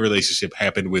 2-year relationship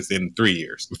happened within 3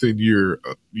 years. Within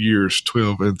years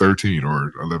 12 and 13,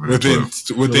 or 11 and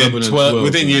 12.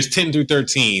 Within years 10 through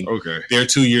 13. Okay. Their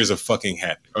 2 years of fucking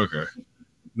happened. Okay.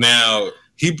 Now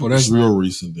that's real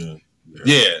recent then.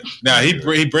 Yeah. Now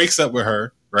he breaks up with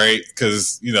her, right?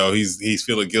 Because he's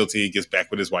feeling guilty. He gets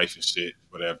back with his wife and shit.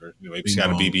 Whatever. Maybe she got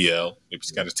a BBL. Maybe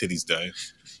she got his titties done.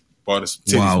 Bought his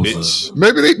titties, bitch.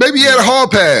 Maybe he had a hall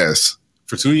pass.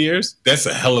 For 2 years? That's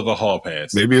a hell of a hall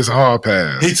pass. Maybe it's a hall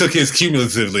pass. He took his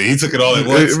cumulatively. He took it all at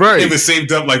once. Right. It was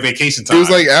saved up like vacation time. It was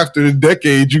like after the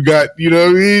decade, you got, you know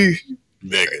what I mean?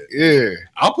 Nigga. Yeah.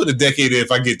 I'll put a decade in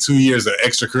if I get 2 years of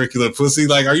extracurricular pussy.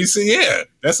 Like, are you saying? Yeah.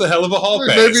 That's a hell of a hall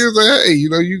pass. Maybe it's like, hey,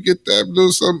 you get that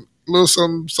little something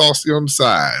saucy on the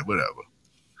side, whatever.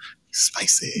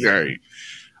 Spicy. Right.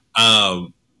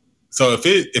 So if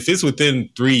it's within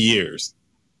 3 years,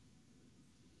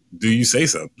 do you say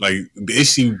something? Like,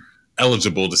 is she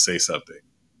eligible to say something?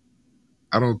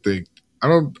 I don't think it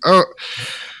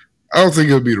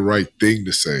would be the right thing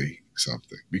to say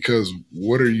something, because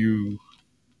what are you?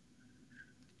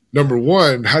 Number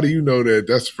one, how do you know that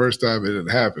that's the first time it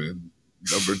didn't happen?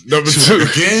 Number two,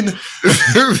 again.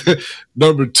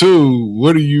 Number two,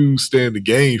 what do you stand to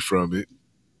gain from it?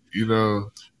 You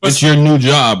know, it's your new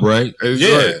job, right?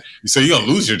 Yeah. Right. So you're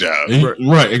gonna lose your job,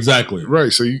 right? Exactly.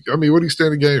 Right. So what do you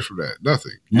stand to gain from that?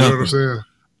 Nothing. You know what I'm saying?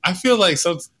 I feel like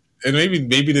and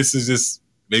maybe this is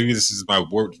my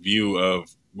warped view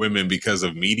of women because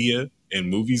of media and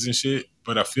movies and shit.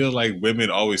 But I feel like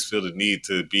women always feel the need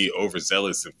to be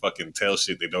overzealous and fucking tell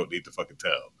shit they don't need to fucking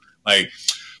tell. Like,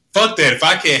 fuck that. If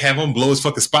I can't have him blow his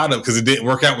fucking spot up because it didn't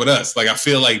work out with us, like, I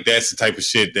feel like that's the type of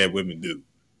shit that women do.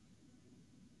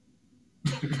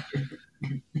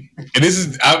 And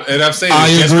I'm saying, I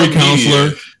agree,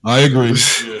 counselor. I agree.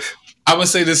 I would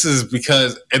say this is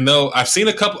because, and though I've seen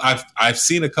a couple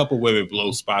women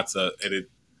blow spots up, and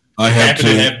I happened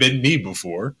to have been me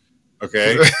before.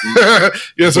 Okay,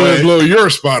 yes, I blow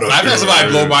your spot up. I've had somebody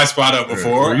blow my spot up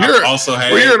before. You're an asshole.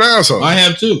 I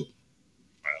have too.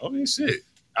 I mean, shit.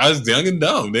 I was young and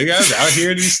dumb, nigga. I was out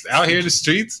here in the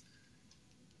streets.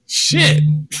 Shit.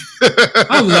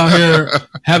 I was out here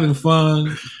having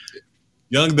fun.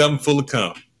 Young, dumb, full of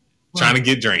cum. Trying to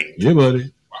get drained. Yeah,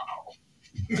 buddy.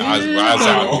 Wow. I was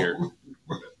out here.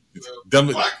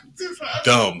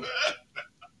 Dumb.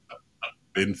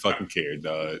 Didn't fucking care,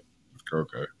 dog.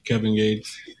 Okay. Kevin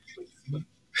Gates.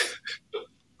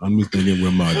 I'm thinking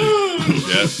with my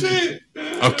shit.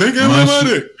 I'm thinking with my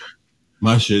dick.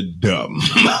 My shit dumb.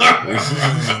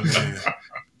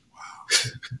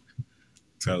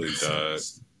 Tell you, dog.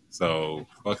 So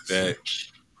fuck that.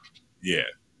 Yeah.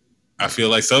 I feel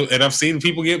like and I've seen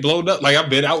people get blown up. Like, I've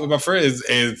been out with my friends,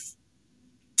 and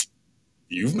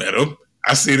you've met him.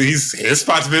 I see that his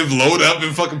spot's been blown up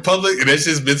in fucking public, and that's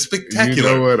just been spectacular. You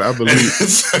know what? I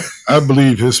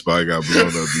believe his spot got blown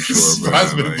up before. His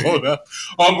spot's been blown up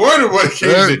on more than one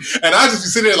occasion, and I just be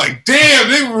sitting there like, damn,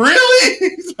 they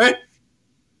really? Like,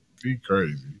 be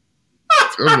crazy.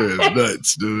 That man's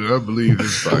nuts, dude. I believe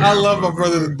his spot. I love my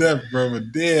brother to death, bro,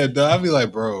 but damn, dog, I be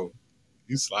like, bro,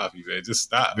 you sloppy, man. Just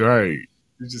stop. Right.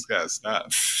 You just gotta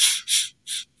stop.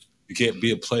 You can't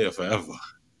be a player forever.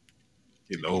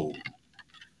 Getting old.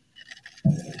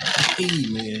 Hey,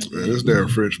 man. This damn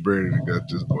French Brady got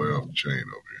this boy off the chain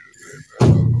over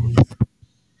here.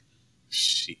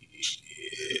 Shit.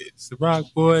 It's the Rock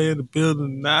Boy in the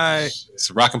building tonight. It's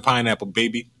the Rock and Pineapple,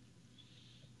 baby.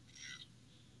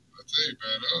 I tell you,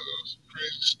 man, that was some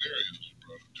crazy scenarios you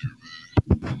brought up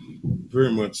there, man.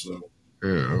 Very much so.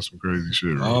 Yeah, that's some crazy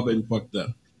shit, right? All been fucked up.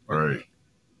 Right.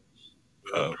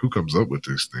 Who comes up with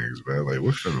these things, man? Like,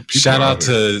 what kind of people? Shout out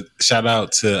to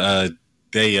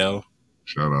Dayo.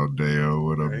 Shout out Deo.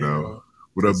 What up, Deo?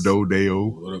 What up, Deo?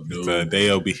 What up, dude?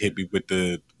 Dayo be hit me with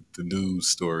the news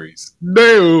stories.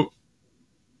 Deo.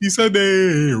 He said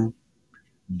Dayo.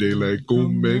 Daylight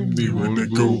gon' make me wanna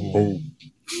go home.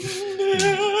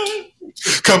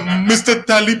 Come, Mr.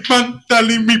 Taliban,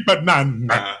 tally me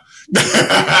banana. All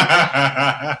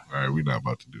right, we're not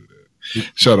about to do that.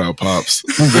 Shout out, Pops.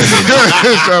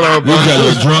 Shout out, We got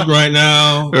Pops. us drunk right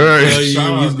now. All right. Tell you,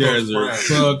 Shout out these guys Coach are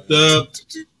Frank. fucked up.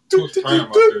 Coach Prime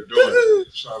out there doing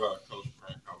it. Shout out Coach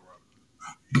Prime,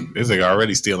 Colorado. This nigga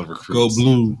already stealing Go recruits.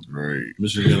 blue. Right.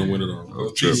 Michigan gonna win it all.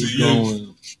 Go Trip. TCU.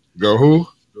 Going. Go who?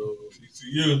 Go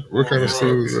TCU. What kind of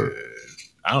Colorado. school is that?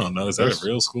 I don't know. Is that a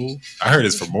real school? I heard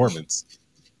it's for Mormons.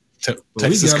 Well,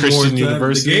 Texas we got more Christian time.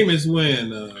 University. The game is when?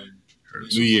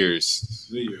 New Year's,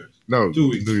 New Year's. No, 2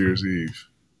 weeks. New Year's Eve.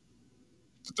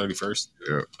 the 31st.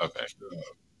 Yeah. Okay.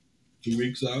 2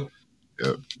 weeks out.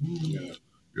 Yep. Yeah.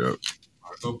 Yep.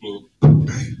 Go blue.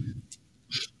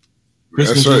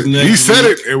 Christmas That's right. is next He said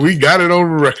week. it, and we got it on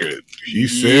record. He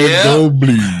said, Yeah. "Go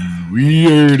blue." We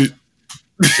heard it.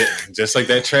 Just like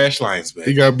that trash lines, He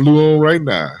man. got blue on right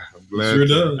now. I'm glad. Sure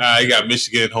does. He got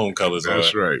Michigan home colors on.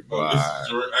 That's right. Oh, this Bye.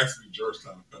 is actually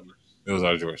Georgetown colors. It was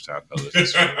our Georgetown colors.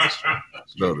 That's right.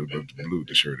 No, the blue.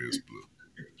 The shirt is blue.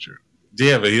 Yeah, sure.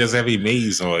 Yeah, but he doesn't have any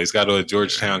maize on. He's got a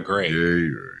Georgetown gray. Yeah,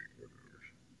 you're right.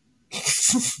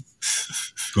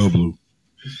 Go blue.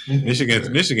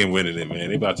 Michigan winning it, man.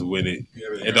 They about to win it.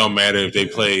 Yeah, It don't matter if they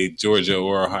play Georgia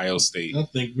or Ohio State. I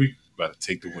think we. About to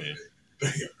take the win.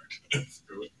 That's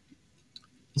good.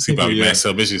 See, Bobby Yeah.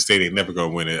 Maxwell, Michigan State ain't never going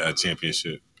to win a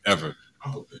championship. Ever. I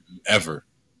hope they do. Ever.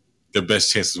 Their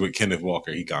best chances with Kenneth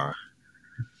Walker. He gone.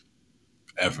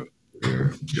 Ever. Yeah,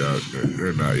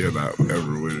 they're not. You're not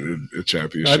ever winning a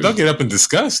championship. Don't get up and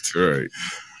disgust. Right.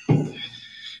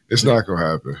 It's not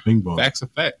gonna happen. Ping pong. Facts are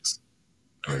facts.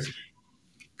 Right.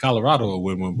 Colorado will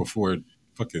win one before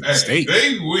fucking Hey, State.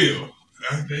 they will.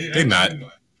 They not.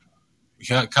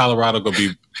 Colorado gonna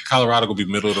be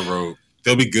middle of the road.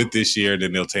 They'll be good this year,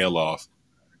 then they'll tail off.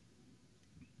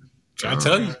 Trying to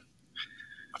tell you.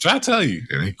 I'm trying to tell you.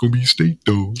 It ain't gonna be State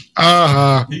though.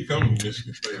 Uh-huh. He coming to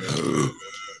Michigan State.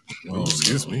 Oh,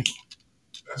 excuse me.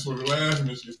 That's what the last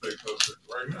Michigan State coach said.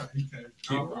 Right now, he came to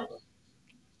Colorado.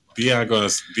 Deion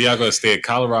gonna stay at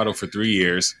Colorado for 3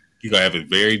 years. He's gonna have a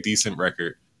very decent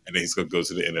record, and then he's gonna go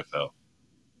to the NFL.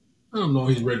 I don't know.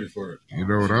 He's ready for it. You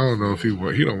know what? I don't know if he don't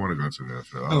want to go to the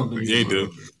NFL. I don't think Yeah, he wanna do.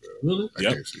 go to the NFL. Really? I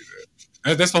Yep. can't see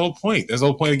that. That's the whole point. That's the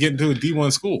whole point of getting to a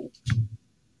D1 school.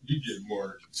 You get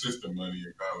more consistent money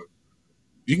in college.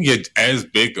 You can get as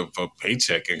big of a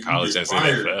paycheck in college You as get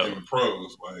fired in NFL. the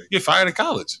pros. Like, You get fired in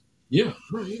college. Yeah.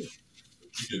 Right. Yeah.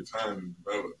 you get time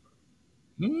to develop.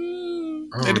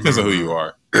 It depends on who you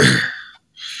are.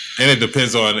 And it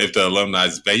depends on if the alumni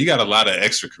is bad. You got a lot of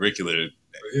extracurricular.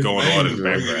 His Going name on is in the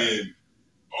bringing background. in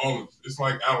all of, it's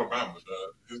like Alabama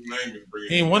does. His name is bringing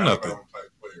He ain't in won Alabama nothing.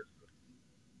 type players.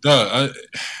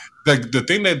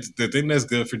 The thing that's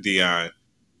good for Deion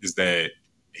is that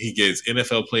he gets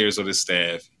NFL players on his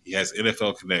staff. He has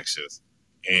NFL connections,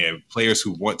 and players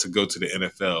who want to go to the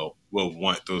NFL will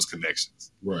want those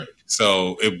connections. Right.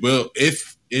 So it will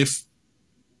if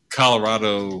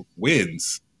Colorado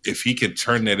wins, if he can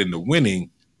turn that into winning,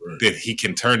 Right. then he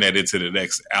can turn that into the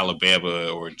next Alabama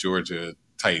or Georgia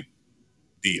type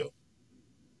deal.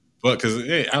 But because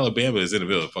Alabama is in the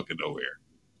middle of fucking nowhere.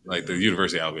 Like the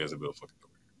University of Alabama is in the middle of fucking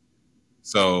nowhere.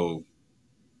 So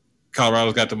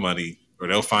Colorado's got the money, or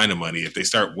they'll find the money. If they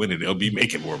start winning, they'll be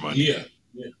making more money. Yeah.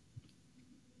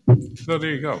 So there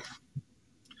you go.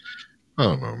 I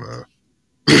don't know, man.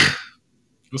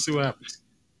 We'll see what happens.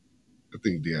 I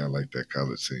think Deion like that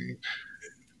college scene.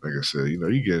 Like I said, you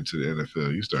get into the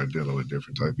NFL, you start dealing with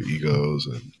different type of egos,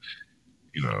 and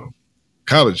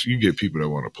college, you get people that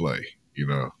want to play,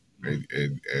 and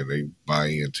they buy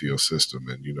into your system,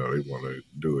 and they want to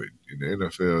do it. In the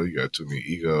NFL, you got too many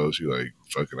egos. You like,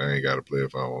 fucking, I ain't got to play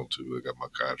if I want to. I got my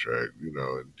contract,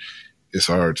 and it's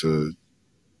hard to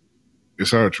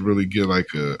really get like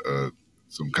a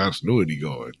some continuity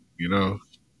going,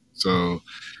 So.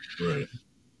 Right.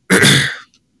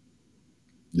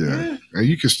 Yeah, and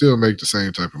you can still make the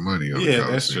same type of money on the Yeah,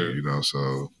 college that's scene, true.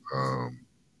 So, I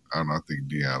don't know. I think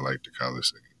Deion liked the college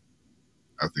scene.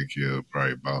 I think he'll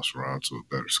probably bounce around to a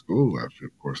better school after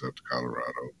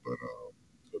Colorado. But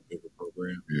A bigger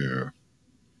program.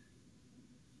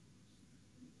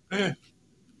 yeah,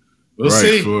 We'll Right,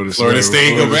 see. Florida Florida State, State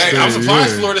go Florida back. I'm State,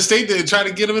 surprised yeah. Florida State didn't try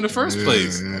to get him in the first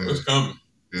place. Yeah. It's coming.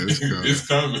 Yeah, it's coming. It's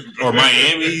coming. Or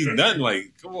Miami, nothing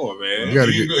like. Come on, man. You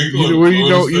gotta He get. go- he You going know, well, you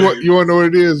know. Florida You want. State. You want to know what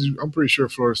it is? I'm pretty sure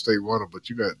Florida State won them, but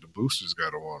you got the boosters. Got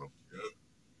to want them.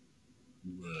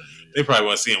 They probably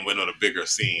want to see him win on a bigger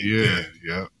scene. Yeah.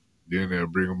 Yeah. Then they'll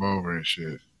bring them over and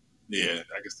shit. Yeah,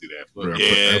 I can see that. Bro,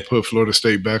 Yeah, put Florida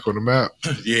State back on the map.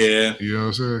 yeah. You know what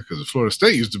I'm saying? Because Florida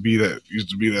State used to be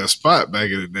that spot back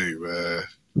in the day, man.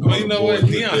 Well, you know Oh, what? boy.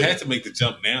 Deion had to make the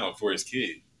jump now for his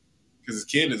kid. Because his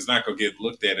kid is not going to get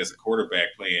looked at as a quarterback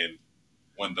playing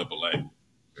 1AA.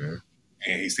 Yeah.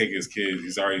 And he's taking his kid.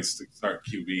 He's already starting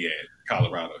QB at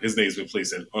Colorado. His name's been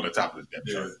placed on the top of the depth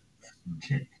chart.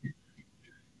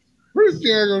 Where did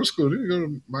Deion go to school? Did he go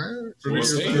to Miami? Or Florida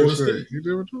did he go to State. Florida State? He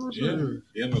did with Florida State?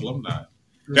 Yeah, yeah, an alumni.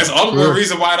 That's the only one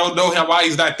reason why I don't know why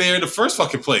he's not there in the first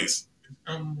fucking place.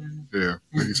 Yeah,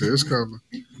 like you said, it's coming.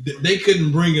 They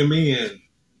couldn't bring him in,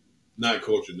 not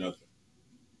coaching nothing.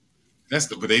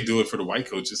 But they do it for the white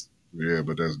coaches. Yeah,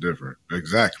 but that's different.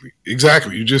 Exactly.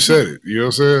 You just said it. You know what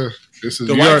I'm saying? This is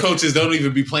The white coaches don't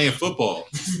even be playing football.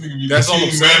 That's all I'm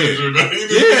saying.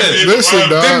 Yeah, Listen,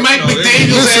 dog. Them Mike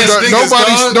McDaniels Listen, ass niggas,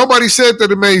 dog. nobody said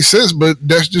that it made sense, but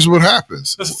that's just what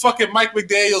happens. Those fucking Mike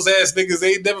McDaniels ass niggas,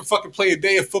 they ain't never fucking play a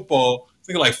day of football.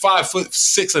 Thinking like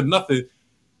 5'6" or nothing.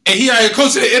 And he out here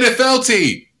coaching the NFL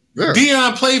team. Yeah.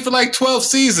 Deion played for like 12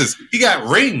 seasons. He got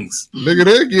rings. Nigga,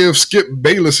 they give Skip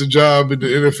Bayless a job in the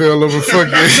NFL over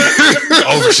fucking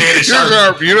Over Shannon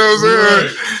Sharp. You know what I'm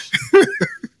saying?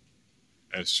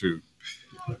 That's true.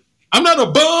 I'm not a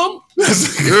bum.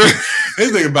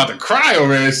 This nigga about to cry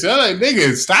over that shit. I'm like,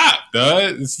 nigga, stop,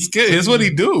 dog. It's what he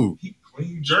do. He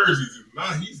clean jerseys, and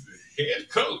now he's the head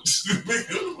coach.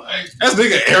 Like, That's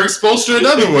nigga Eric Spoelstra,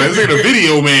 another one. This nigga the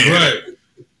video man. right.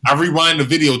 I rewind the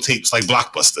videotapes like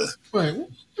Blockbuster. Right.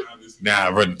 Now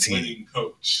I run the team. Winning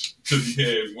coach because he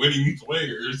had winning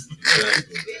players.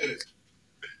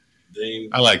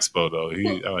 I like Spo though.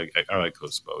 I like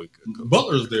Coach Spo. He good coach.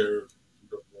 Butler's there,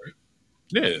 right?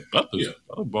 Yeah, Butler. Yeah.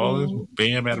 Butler balling.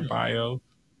 Bam Adebayo.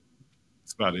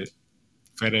 That's about it.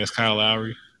 Fat ass Kyle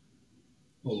Lowry.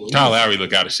 Kyle Lowry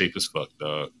look out of shape as fuck,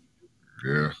 dog.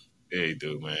 Yeah. Yeah, he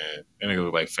do, man. That nigga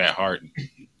look like Fat Harden.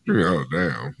 Oh,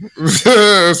 damn.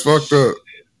 That's fucked up.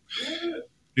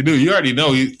 You do. You already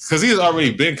know because he's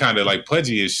already been kind of like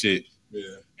pudgy as shit. Yeah.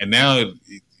 And now, you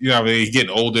know, what I mean, he's getting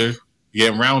older,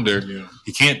 getting rounder. Yeah.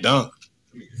 He can't dunk.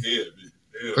 That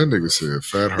nigga said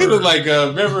fat He heart. look like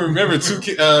remember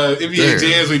NBA Damn.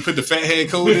 Jams when he put the fat head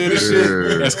coat in and shit.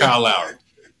 Yeah. That's Kyle Lowry.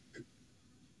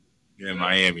 Yeah,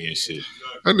 Miami and shit.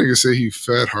 That nigga said he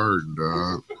fat hardened,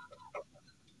 dog.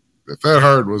 The fat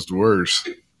hard was the worst.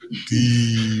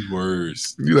 The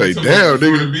worst. You like, damn, For the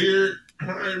nigga. beard.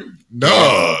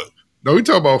 No. No, we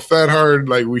talking about fat hard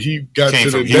like when he got Came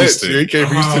to the from Nets. Houston. Yeah, he came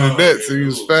from Houston to the Oh, Nets, yeah. and he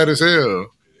was fat as hell.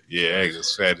 Yeah, he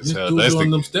was fat as He's hell. still That's doing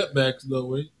the them step backs though,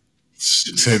 wait.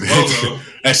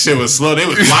 that shit was slow. They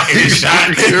was blocking his shot.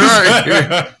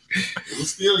 Right. It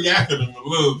was still yakking him a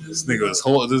little bit. This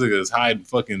nigga was hiding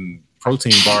fucking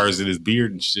protein bars in his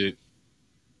beard and shit.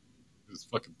 It was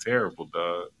fucking terrible,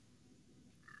 dog.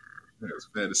 That was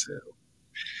fat as hell.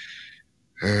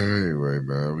 Anyway,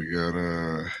 man,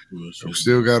 we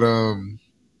still got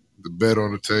the bet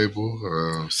on the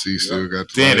table. C still got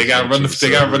the Damn, they gotta run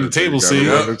the table, C.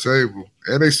 Run the table.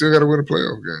 And they still gotta win a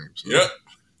playoff game. So. Yep.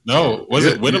 No, was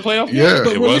it win a playoff game? Yeah.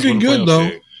 But It we're was looking win a good, playoff though.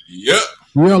 game. Yep.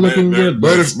 We are looking Man, good.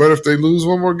 But if they lose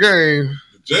one more game,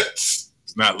 The Jets,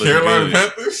 It's not looking Carolina good.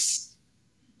 Panthers,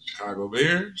 Chicago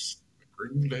Bears,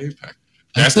 Green Bay Packers.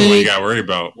 That's the one you got worried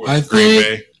about. I Green think-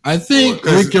 Bay. I think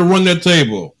Well, we can run that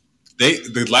table.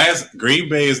 The last Green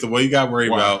Bay is the one you got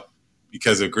worried Why? about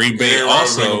because if Green Bay Aaron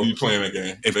Rodgers ain't also gonna be playing that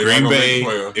game. if They not Green gonna make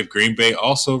the playoff. Bay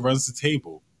also runs the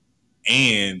table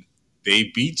and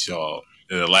they beat y'all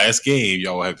in the last game,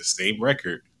 y'all will have the same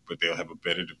record, but they'll have a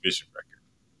better division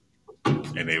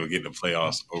record, and they will get in the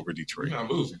playoffs over We're Detroit. not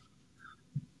losing.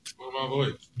 What my boy?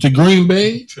 To Green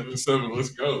Bay, 10-7. Let's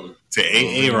go. To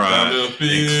Aaron Down the and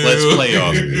field. clutch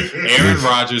playoffs. Aaron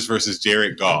Rodgers versus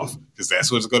Jared Goff, because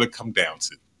that's what it's going to come down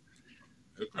to.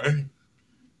 Okay.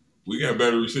 We got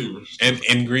better receivers. And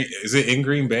is it in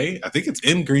Green Bay? I think it's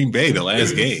in Green Bay the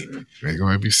last game. they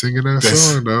gonna be singing that That's-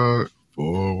 song, dog.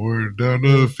 Forward down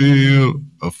the field,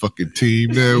 a fucking team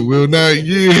that will not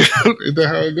yield. Is that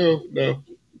how it go? No.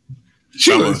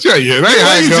 Yeah, that ain't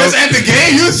how You it just go. at the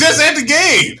game. You was just at the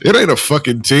game. It ain't a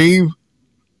fucking team.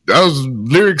 That was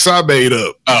lyrics I made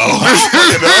up.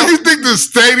 Oh, You think the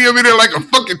stadium in there like a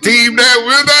fucking team that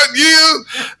will not yield?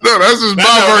 No, that's just my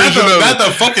version of not it.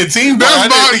 the fucking team. But I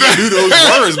That's didn't think you knew those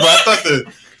words, but I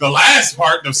thought the last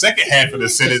part, the second half of the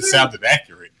sentence sounded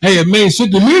accurate. Hey, it made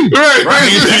shit to me. Right.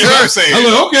 Right. You know what I'm saying? I'm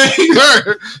like, okay.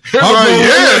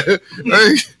 Right. Like,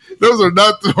 hey, those are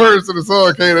not the words of the song,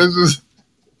 okay? That's just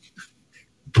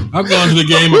I've gone to the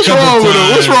game what's a couple wrong with times.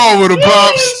 him? What's wrong with him,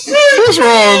 Pops? What's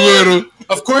wrong with him?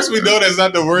 Of course, we know that's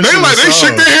not the words. They of like the they song.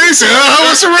 shook their head and said,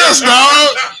 what's the rest,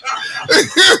 dog?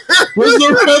 What's the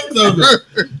rest of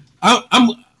it? I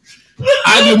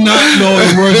do not know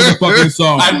the words of the fucking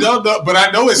song. I don't know, but I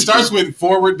know it starts with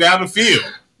forward down the field.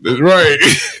 Right.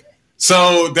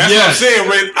 So that's what I'm saying.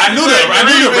 I knew that. I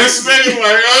knew the rest.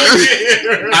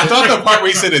 I thought the part where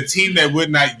he said a team that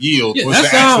would not yield was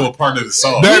that the actual part of the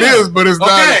song. That is, but it's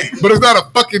Okay. not. But it's not a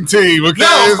fucking team. Okay,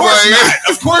 No, of it's course like, not.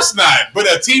 Of course not. But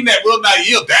a team that will not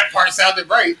yield. That part sounded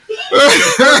right.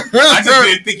 I just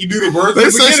didn't think you knew the words. They at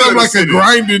the say beginning something of the like a sentence.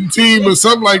 grinding team or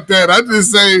something like that. I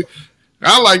just say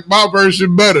I like my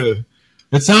version better.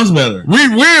 It sounds better. We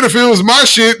win if it was my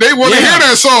shit. They want to Yeah. hear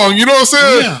that song. You know what I'm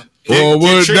saying? Yeah.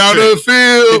 Forward Get down trick, the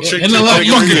field. Trick, And trick, I like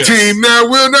trick, Fucking trick. team that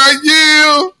will not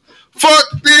yield. Fuck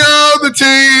the other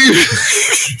team.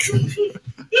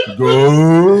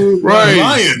 Go. Right.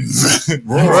 Lions.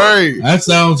 Right. That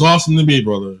sounds awesome to me,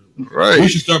 brother. We Right.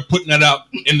 should start putting that out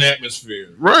in the atmosphere.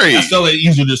 Right. That's so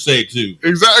easier to say too.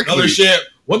 Exactly. Other shit.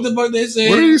 What the fuck they say?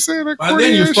 What are you saying? That By then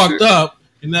corny you're ass fucked shit? up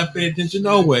and not paying attention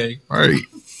no way. Right.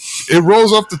 It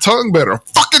rolls off the tongue better.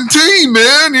 Fucking team,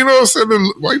 man. You know what I'm saying?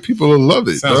 The white people will love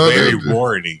it. Sounds dog. very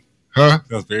Warren-y. Huh?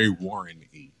 Sounds very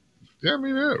Warren-y. Yeah, I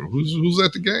mean, yeah. Who's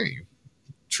at the game?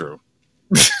 True.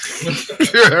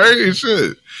 Yeah, hey,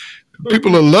 shit.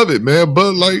 People will love it, man.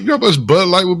 Bud Light, you know how much Bud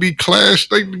Light would be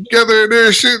clashed like, together in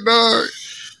there, shit, dog.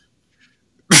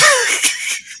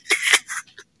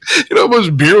 You know how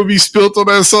much beer will be spilt on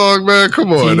that song, man?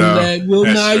 Come on Team now. that will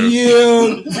That's not true.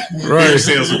 yield. Beer Right,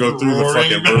 sales will go through the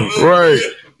fucking roof. right.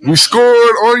 We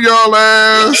scored on y'all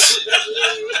ass.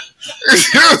 You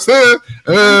know what I'm saying?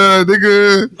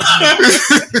 Nigga.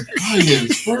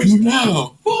 Lions first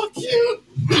now. Fuck you.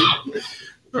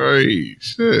 Right,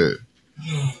 shit.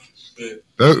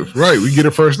 That's right. We get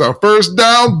it first down. First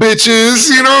down, bitches.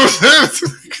 You know what I'm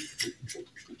saying?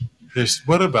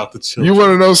 What about the children? You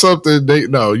want to know something?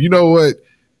 You know what?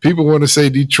 People want to say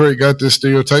Detroit got this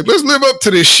stereotype. Let's live up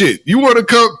to this shit. You want to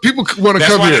come? People want to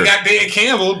That's come why here. they got Dan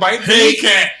Campbell biting the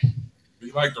cat.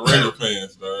 You like the Raider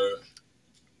fans, man.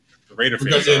 The Raider We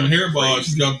got fans them are hairballs.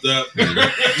 crazy. She got that.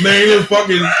 Man, it's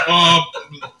fucking.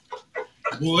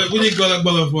 What do you call that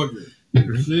motherfucker?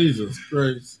 Jesus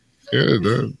Christ. Yeah,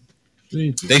 dog.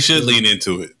 Jesus. They should lean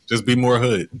into it. Just be more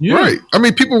hood. Yeah. Right. I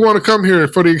mean, people want to come here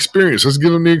for the experience. Let's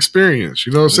give them the experience.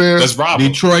 You know what I'm saying? Let's rob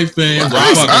them. Detroit fans are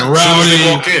I- fucking I- rowdy.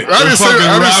 walk in. I didn't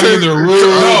say They're rude.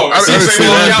 No, I see, didn't say say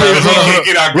that. that. We can't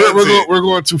get our guns in. We're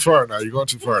going too far now. You're going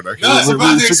too far now. No, it's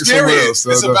about the experience.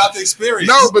 It's about the experience.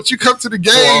 No, but you come to the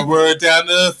game, Forward down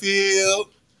the field.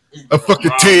 a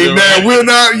fucking team that will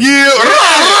not yield.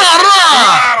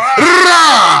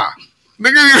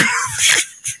 Nigga, I'm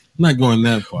not going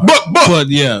that far. but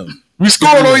yeah, we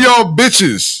scored on y'all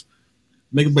bitches.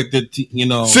 make it back that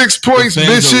 6 points, the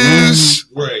fans are bitches.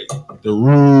 rude. Right. They're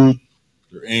rude.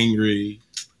 They're angry.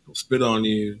 They'll spit on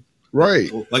you.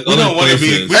 Right. Like We other don't want to be.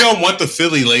 places. We don't want the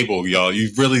Philly label, y'all. You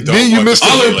really don't. Then you want missed the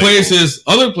the Philly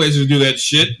Other places do that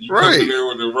shit. You come in Right. there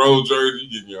with the road jersey,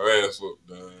 you getting your ass whooped,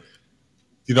 dog.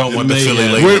 You don't want the Mayhem. Philly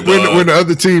label. When the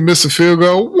other team miss a field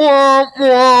goal, womp,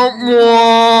 womp,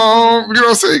 womp. You know what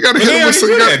I'm saying? You gotta But hit they them with already some,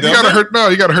 do you that, gotta don't they? hurt. No,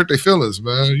 you gotta hurt their feelings,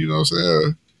 man. You know what I'm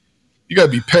saying? You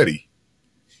gotta be petty.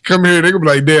 Come here, they gonna be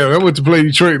like, damn, I went to play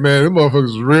Detroit, man. Them motherfuckers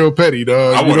was real petty,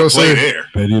 dog. I You know want what to I'm play saying? there.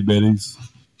 Petty Betties.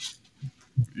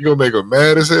 You gonna make them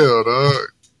mad as hell, dog.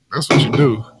 That's what you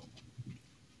do.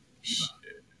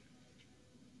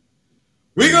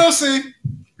 We gonna see.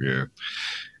 Yeah.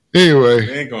 Anyway,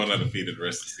 They ain't going undefeated the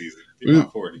rest of the season. They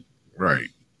got 40. right.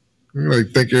 I'd like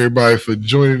to thank everybody for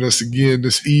joining us again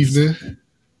this evening.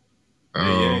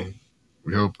 Yay.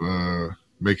 We hope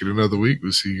make it another week.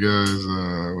 We'll see you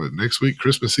guys next week,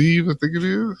 Christmas Eve, I think it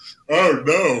is. Oh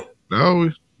no! No,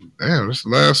 damn, this is the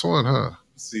last one, huh?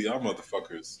 See y'all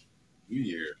motherfuckers. New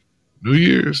Year New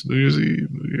Year's Eve,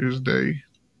 New Year's Day,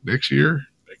 next year.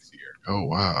 next year. Oh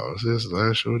wow, is this the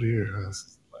last show of the year? Huh? This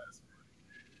is the last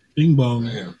Bing bong.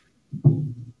 Damn.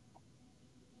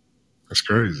 That's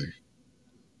crazy.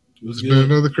 It's Good.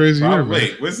 been another crazy one. year, Oh,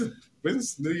 man. wait,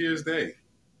 when's New Year's Day?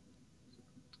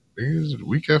 It's the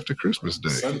week after Christmas Day,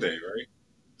 Sunday, right?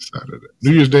 Saturday.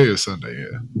 New Year's Day is Sunday.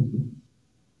 Yeah,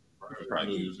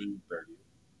 Probably New Year's Eve 30th.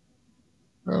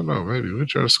 I don't know. Maybe we'll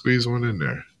try to squeeze one in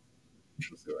there.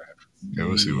 We'll see what happens. Yeah,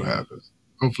 we'll see what happens.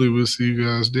 Hopefully, we'll see you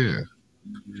guys then.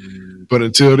 But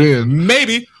until then,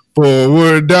 Maybe.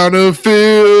 Forward down the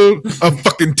field, a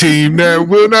fucking team that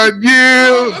will not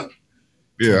yield.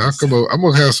 Yeah, I'm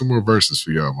gonna have some more verses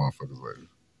for y'all motherfuckers later.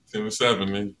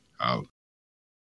 10-7, man. I'll